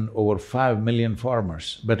villages and over 5 million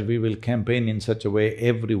farmers, but we will campaign in such a way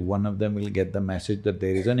every one of them will get the message that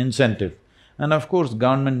there is an incentive. And of course,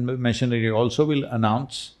 government machinery also will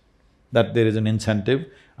announce that there is an incentive.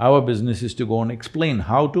 Our business is to go and explain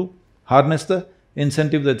how to harness the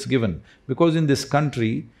incentive that's given. Because in this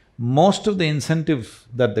country, most of the incentive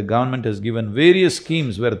that the government has given, various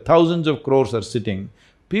schemes where thousands of crores are sitting,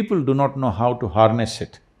 people do not know how to harness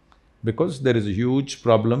it. Because there is a huge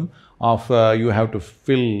problem of you have to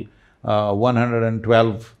fill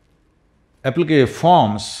 112 application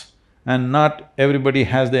forms, and not everybody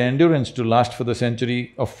has the endurance to last for the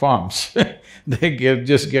century of forms. They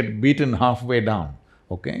just get beaten halfway down,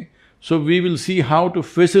 okay? So we will see how to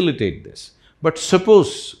facilitate this. But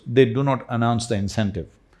suppose they do not announce the incentive,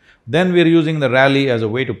 then we are using the rally as a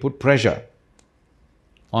way to put pressure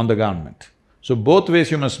on the government. So both ways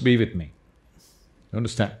you must be with me, you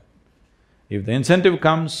understand? If the incentive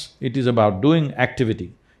comes, it is about doing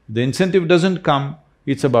activity. If the incentive doesn't come,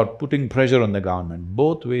 it's about putting pressure on the government.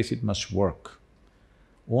 Both ways it must work.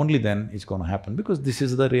 Only then it's going to happen, because this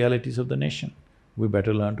is the realities of the nation. We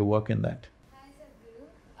better learn to work in that. Hi, Sadhguru.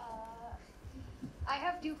 I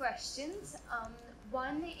have two questions.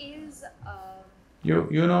 One is…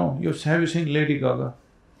 have you seen Lady Gaga?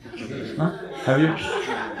 Huh? Have you?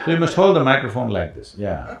 So you must hold the microphone like this,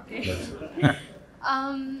 yeah. Okay.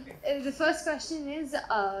 The first question is,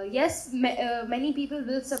 yes, many people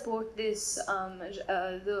will support this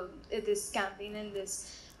this campaign and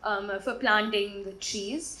this for planting the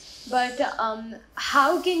trees. But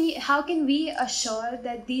how can we assure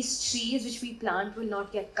that these trees which we plant will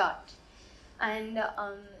not get cut? And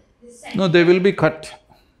no, they will be cut.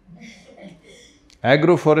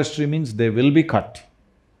 Agroforestry means they will be cut.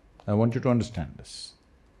 I want you to understand this.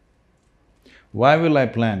 Why will I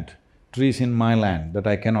plant trees in my land that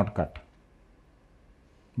I cannot cut?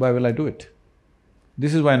 Why will I do it?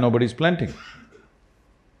 This is why nobody is planting.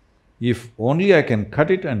 If only I can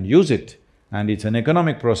cut it and use it, and it's an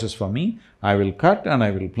economic process for me, I will cut and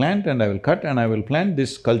I will plant and I will cut and I will plant,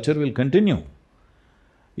 this culture will continue.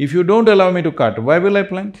 If you don't allow me to cut, why will I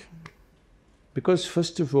plant? Because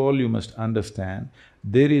first of all, you must understand,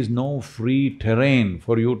 there is no free terrain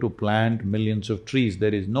for you to plant millions of trees.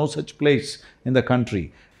 There is no such place in the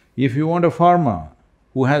country. If you want a farmer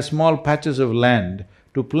who has small patches of land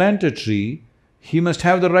to plant a tree, he must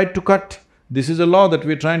have the right to cut. This is a law that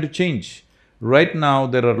we're trying to change. Right now,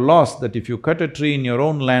 there are laws that if you cut a tree in your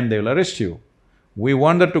own land, they will arrest you. We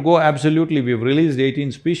want that to go absolutely. We've released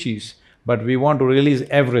 18 species, but we want to release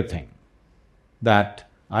everything. That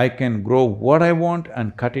I can grow what I want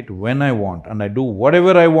and cut it when I want, and I do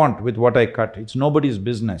whatever I want with what I cut. It's nobody's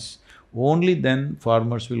business. Only then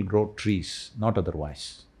farmers will grow trees, not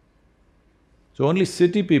otherwise. So only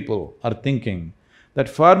city people are thinking that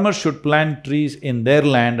farmers should plant trees in their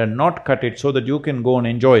land and not cut it so that you can go and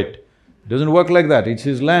enjoy it. It doesn't work like that, it's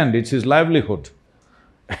his land, it's his livelihood.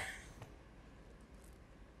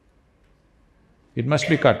 It must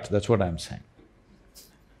be cut, that's what I'm saying.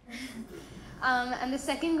 And the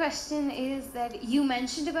second question is that you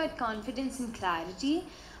mentioned about confidence and clarity.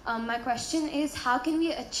 My question is, how can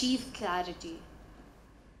we achieve clarity?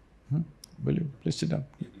 Will you please sit down?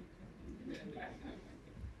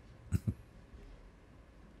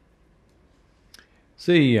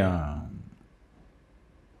 See,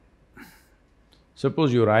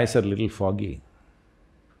 suppose your eyes are a little foggy,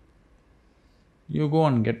 you go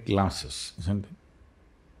and get glasses, isn't it?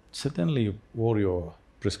 Suddenly you wore your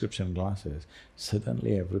prescription glasses,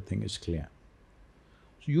 suddenly everything is clear.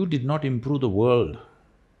 So you did not improve the world,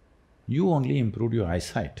 you only improved your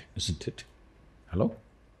eyesight, isn't it? Hello?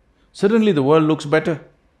 Suddenly the world looks better.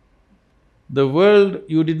 The world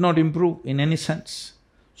you did not improve in any sense.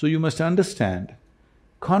 So you must understand,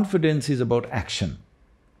 confidence is about action.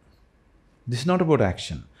 This is not about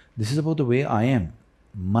action, this is about the way I am.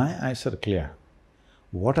 My eyes are clear.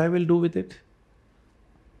 What I will do with it?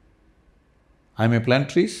 I may plant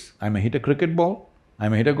trees, I may hit a cricket ball, I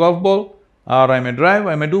may hit a golf ball, or I may drive,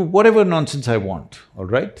 I may do whatever nonsense I want, all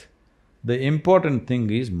right? The important thing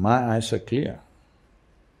is my eyes are clear.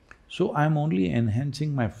 So I'm only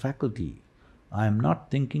enhancing my faculty. I'm not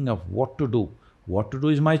thinking of what to do. What to do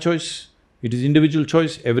is my choice. It is individual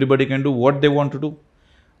choice, everybody can do what they want to do.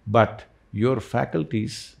 But your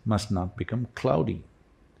faculties must not become cloudy.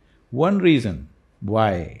 One reason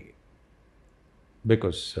why,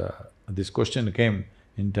 because this question came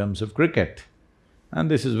in terms of cricket, and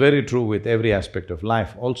this is very true with every aspect of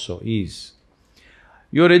life also, is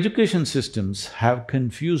your education systems have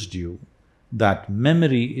confused you that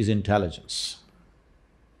memory is intelligence.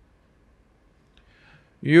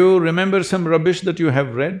 You remember some rubbish that you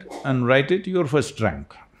have read and write it, you're first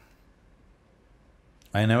rank.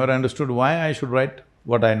 I never understood why I should write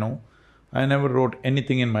what I know. I never wrote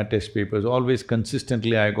anything in my test papers, always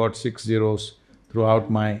consistently I got 6 zeros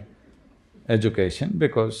throughout my education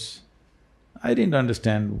because I didn't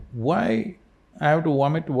understand why I have to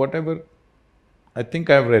vomit whatever I think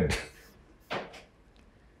I've read.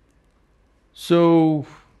 So,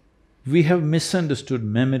 we have misunderstood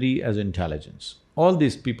memory as intelligence. All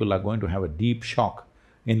these people are going to have a deep shock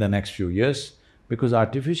in the next few years because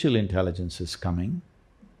artificial intelligence is coming.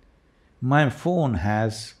 My phone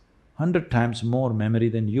has 100 times more memory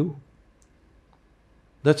than you.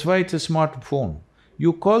 That's why it's a smart phone.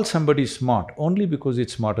 You call somebody smart only because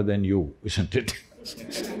it's smarter than you, isn't it?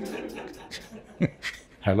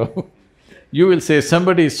 Hello? You will say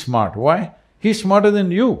somebody is smart, why? He's smarter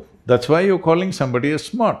than you, that's why you're calling somebody as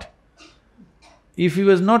smart. If he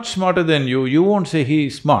was not smarter than you won't say he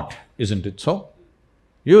is smart, isn't it so?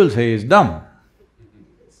 You will say he's dumb.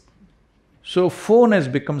 So, phone has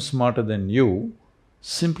become smarter than you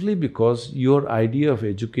simply because your idea of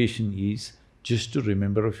education is just to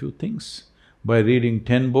remember a few things. By reading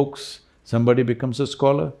 10 books, somebody becomes a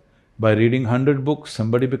scholar. By reading 100 books,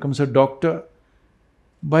 somebody becomes a doctor.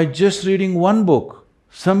 By just reading one book,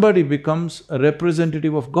 somebody becomes a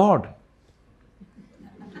representative of God.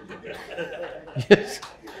 Yes,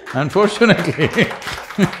 unfortunately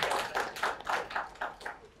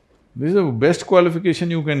this is the best qualification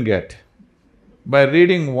you can get. By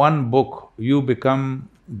reading one book, you become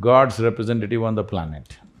God's representative on the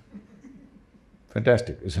planet.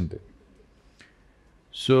 Fantastic, isn't it?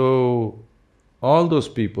 So, all those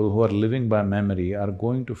people who are living by memory are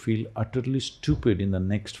going to feel utterly stupid in the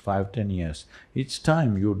next 5–10 years. It's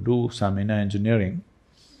time you do some inner engineering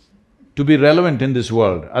to be relevant in this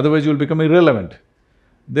world, otherwise you'll become irrelevant.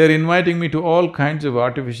 They're inviting me to all kinds of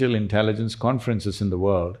artificial intelligence conferences in the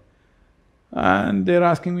world, and they're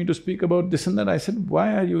asking me to speak about this and that. I said,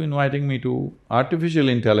 why are you inviting me to artificial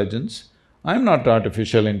intelligence? I'm not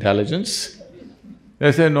artificial intelligence.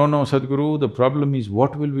 They say, no, Sadhguru, the problem is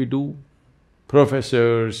what will we do?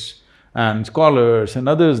 Professors and scholars and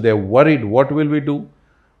others, they're worried, what will we do?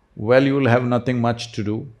 Well, you will have nothing much to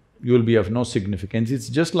do, you will be of no significance. It's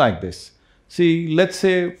just like this. See, let's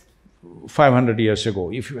say 500 years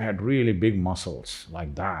ago, if you had really big muscles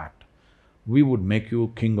like that, we would make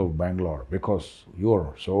you king of Bengaluru because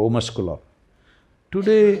you're so muscular.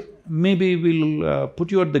 Today, maybe we'll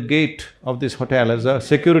put you at the gate of this hotel as a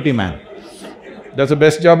security man. That's the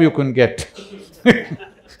best job you can get.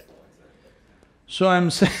 So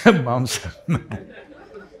I'm saying, bouncer.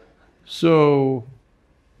 So,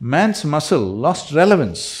 man's muscle lost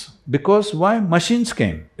relevance because why? Machines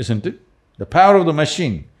came, isn't it? The power of the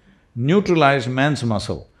machine neutralized man's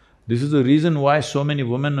muscle. This is the reason why so many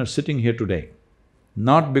women are sitting here today.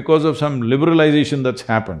 Not because of some liberalization that's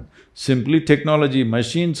happened, simply technology,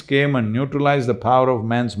 machines came and neutralized the power of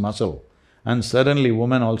man's muscle, and suddenly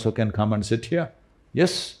women also can come and sit here.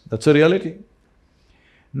 Yes, that's a reality.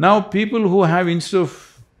 Now people who have instead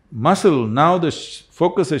of muscle, now the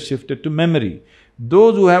focus has shifted to memory.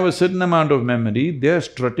 Those who have a certain amount of memory, they are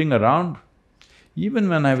strutting around. Even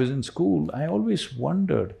when I was in school, I always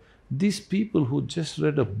wondered, these people who just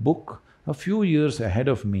read a book a few years ahead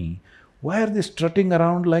of me, why are they strutting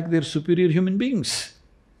around like they're superior human beings?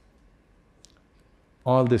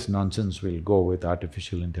 All this nonsense will go with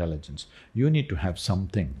artificial intelligence. You need to have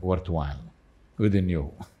something worthwhile within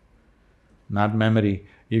you, not memory.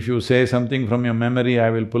 If you say something from your memory, I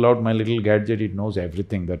will pull out my little gadget, it knows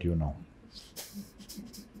everything that you know.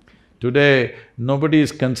 Today, nobody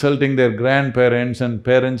is consulting their grandparents and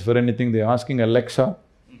parents for anything, they're asking Alexa,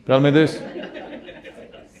 tell me this.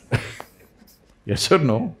 Yes or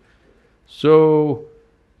no? So,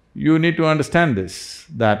 you need to understand this,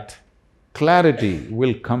 that clarity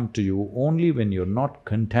will come to you only when you're not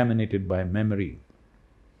contaminated by memory.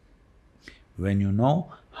 When you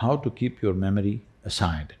know how to keep your memory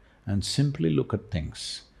aside and simply look at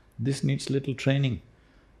things. This needs little training.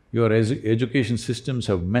 Your education systems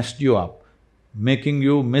have messed you up, making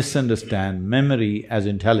you misunderstand memory as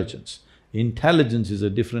intelligence. Intelligence is a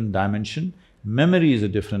different dimension, memory is a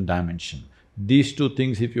different dimension. These two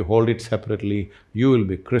things, if you hold it separately, you will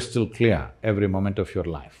be crystal clear every moment of your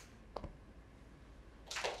life.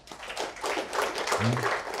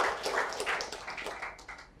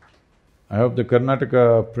 I hope the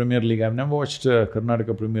Karnataka Premier League… I've never watched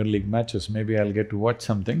Karnataka Premier League matches, maybe I'll get to watch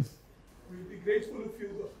something. We'll be grateful if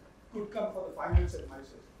you could come for the finals at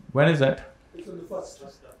Mysore. When is that? It's on the first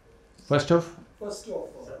of? First of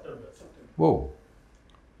September. Whoa.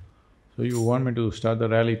 So you want me to start the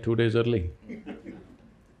rally 2 days early?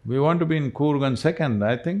 We want to be in Coorg on 2nd,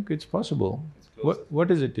 I think it's possible.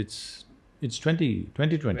 What is it? It's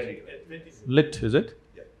 2020. Lit, is it?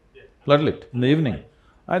 Yeah. Floodlit, in the evening.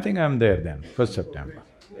 I think I'm there then, 1st September.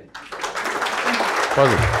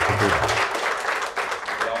 Positive.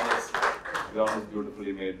 Ground is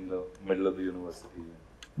beautifully made in the middle of the university.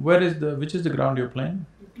 Which is the ground you're playing?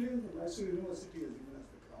 We play in the Mysore University has given us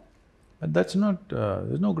the ground. But that's not…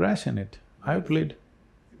 there's no grass in it. I've played.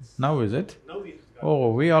 Now is it? Now we…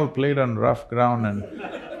 Oh, we all played on rough ground and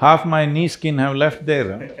half my knee skin have left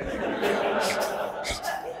there.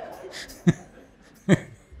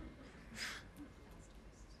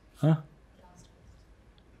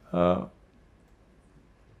 Huh?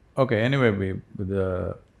 Okay, anyway, with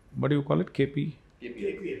the… what do you call it? KPL,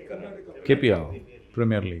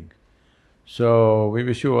 Premier League. So, we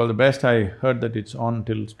wish you all the best. I heard that it's on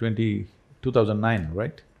till 2009,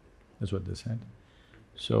 right? That's what they said.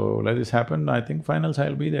 So, let this happen. I think finals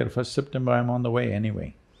I'll be there. 1st September I'm on the way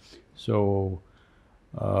anyway. So,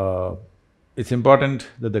 it's important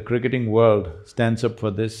that the cricketing world stands up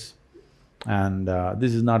for this. And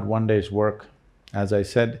this is not one day's work. As I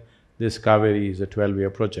said, this Cauvery is a 12-year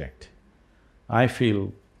project. I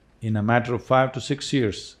feel in a matter of 5 to 6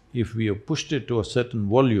 years, if we have pushed it to a certain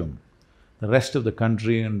volume, the rest of the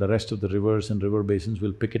country and the rest of the rivers and river basins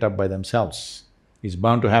will pick it up by themselves. It's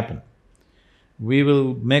bound to happen. We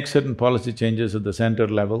will make certain policy changes at the center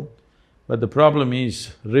level, but the problem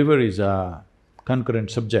is, river is a concurrent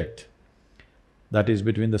subject. That is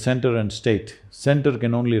between the center and state. Center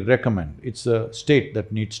can only recommend, it's the state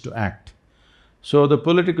that needs to act. So the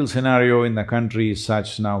political scenario in the country is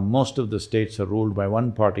such now, most of the states are ruled by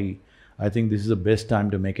one party. I think this is the best time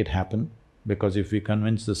to make it happen, because if we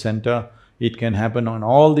convince the center, it can happen on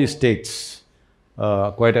all these states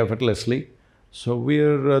quite effortlessly. So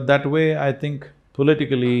we're… that way, I think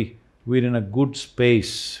politically, we're in a good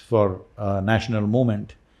space for national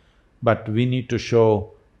movement, but we need to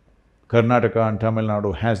show Karnataka and Tamil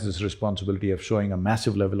Nadu has this responsibility of showing a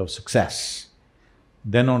massive level of success.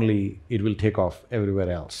 Then only it will take off everywhere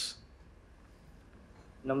else.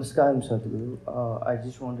 Namaskaram, Sadhguru. I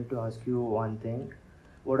just wanted to ask you one thing.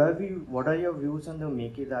 What are your views on the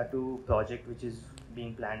Mekidatu project which is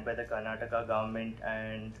being planned by the Karnataka government,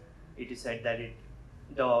 and it is said that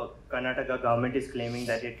the Karnataka government is claiming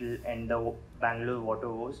that it will end the Bengaluru water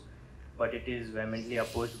woes, but it is vehemently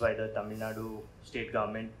opposed by the Tamil Nadu state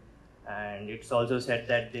government. And it's also said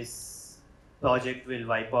that this project will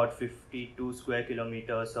wipe out 52 square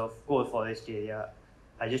kilometers of core forest area.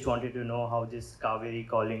 I just wanted to know how this Cauvery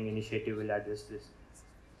calling initiative will address this.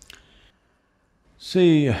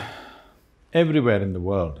 See, everywhere in the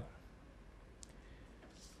world,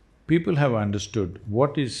 people have understood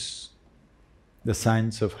what is the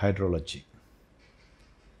science of hydrology.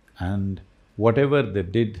 And whatever they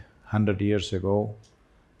did 100 years ago,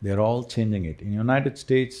 they're all changing it. In United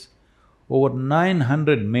States, over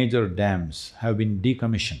 900 major dams have been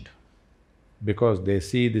decommissioned because they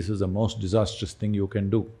see this is the most disastrous thing you can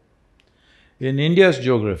do. In India's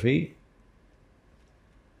geography,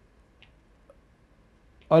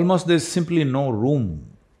 almost there's simply no room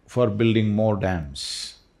for building more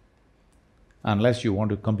dams unless you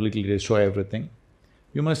want to completely destroy everything.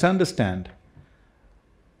 You must understand,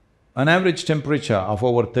 an average temperature of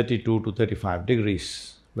over 32 to 35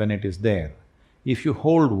 degrees when it is there, if you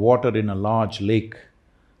hold water in a large lake,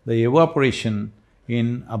 the evaporation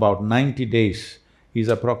in about 90 days is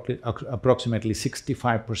approximately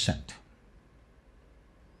 65%.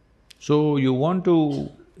 So you want to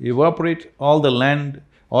evaporate all the land,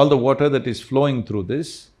 all the water that is flowing through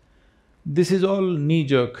this is all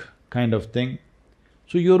knee-jerk kind of thing.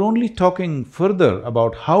 So you're only talking further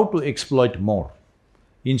about how to exploit more.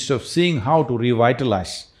 Instead of seeing how to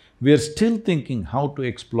revitalize, we are still thinking how to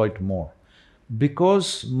exploit more.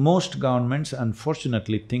 Because most governments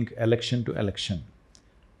unfortunately think election to election.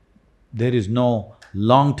 There is no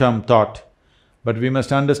long-term thought. But we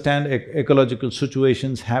must understand ecological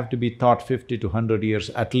situations have to be thought 50 to 100 years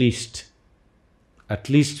at least. At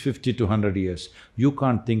least 50 to 100 years. You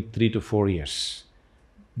can't think 3 to 4 years.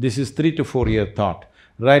 This is 3 to 4 year thought.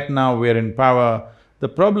 Right now we're in power. The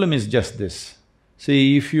problem is just this.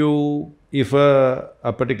 See, if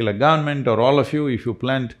a particular government or all of you, if you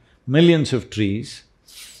plant millions of trees,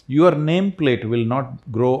 your nameplate will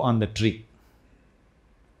not grow on the tree.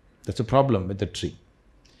 That's a problem with the tree.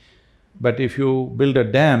 But if you build a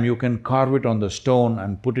dam, you can carve it on the stone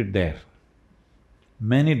and put it there.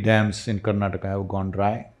 Many dams in Karnataka have gone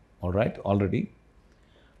dry, all right, already.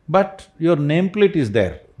 But your nameplate is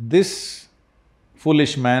there. This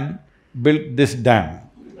foolish man built this dam.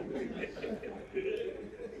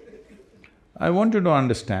 I want you to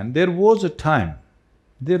understand, there was a time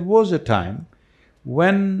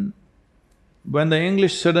when the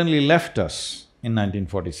English suddenly left us in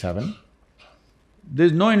 1947,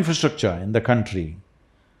 there's no infrastructure in the country.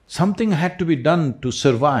 Something had to be done to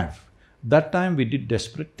survive. That time we did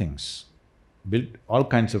desperate things, built all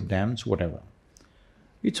kinds of dams, whatever.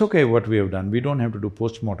 It's okay what we have done, we don't have to do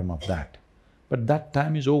post-mortem of that. But that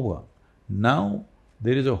time is over. Now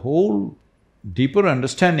there is a whole deeper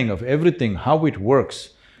understanding of everything, how it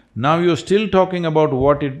works. Now you're still talking about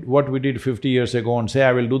what we did 50 years ago and say,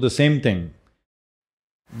 I will do the same thing.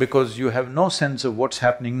 Because you have no sense of what's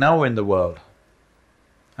happening now in the world.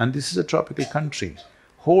 And this is a tropical country.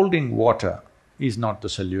 Holding water is not the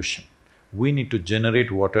solution. We need to generate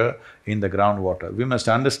water in the groundwater. We must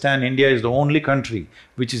understand India is the only country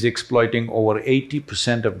which is exploiting over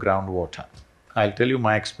 80% of groundwater. I'll tell you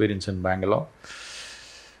my experience in Bangalore.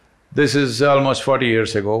 This is almost 40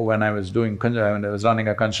 years ago when I was running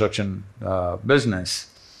a construction business,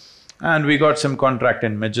 and we got some contract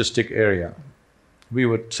in Majestic area. We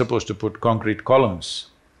were supposed to put concrete columns.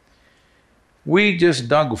 We just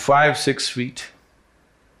dug 5-6 feet.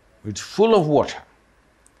 It's full of water.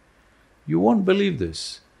 You won't believe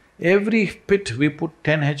this. Every pit we put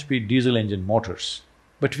 10 HP diesel engine motors,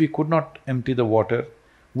 but we could not empty the water,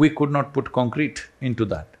 we could not put concrete into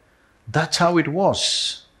that. That's how it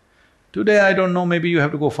was. Today, I don't know, maybe you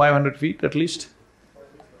have to go 500 feet at least.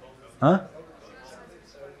 Huh?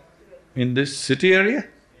 In this city area?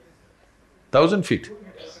 1,000 feet.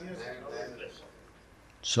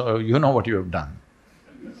 So you know what you have done.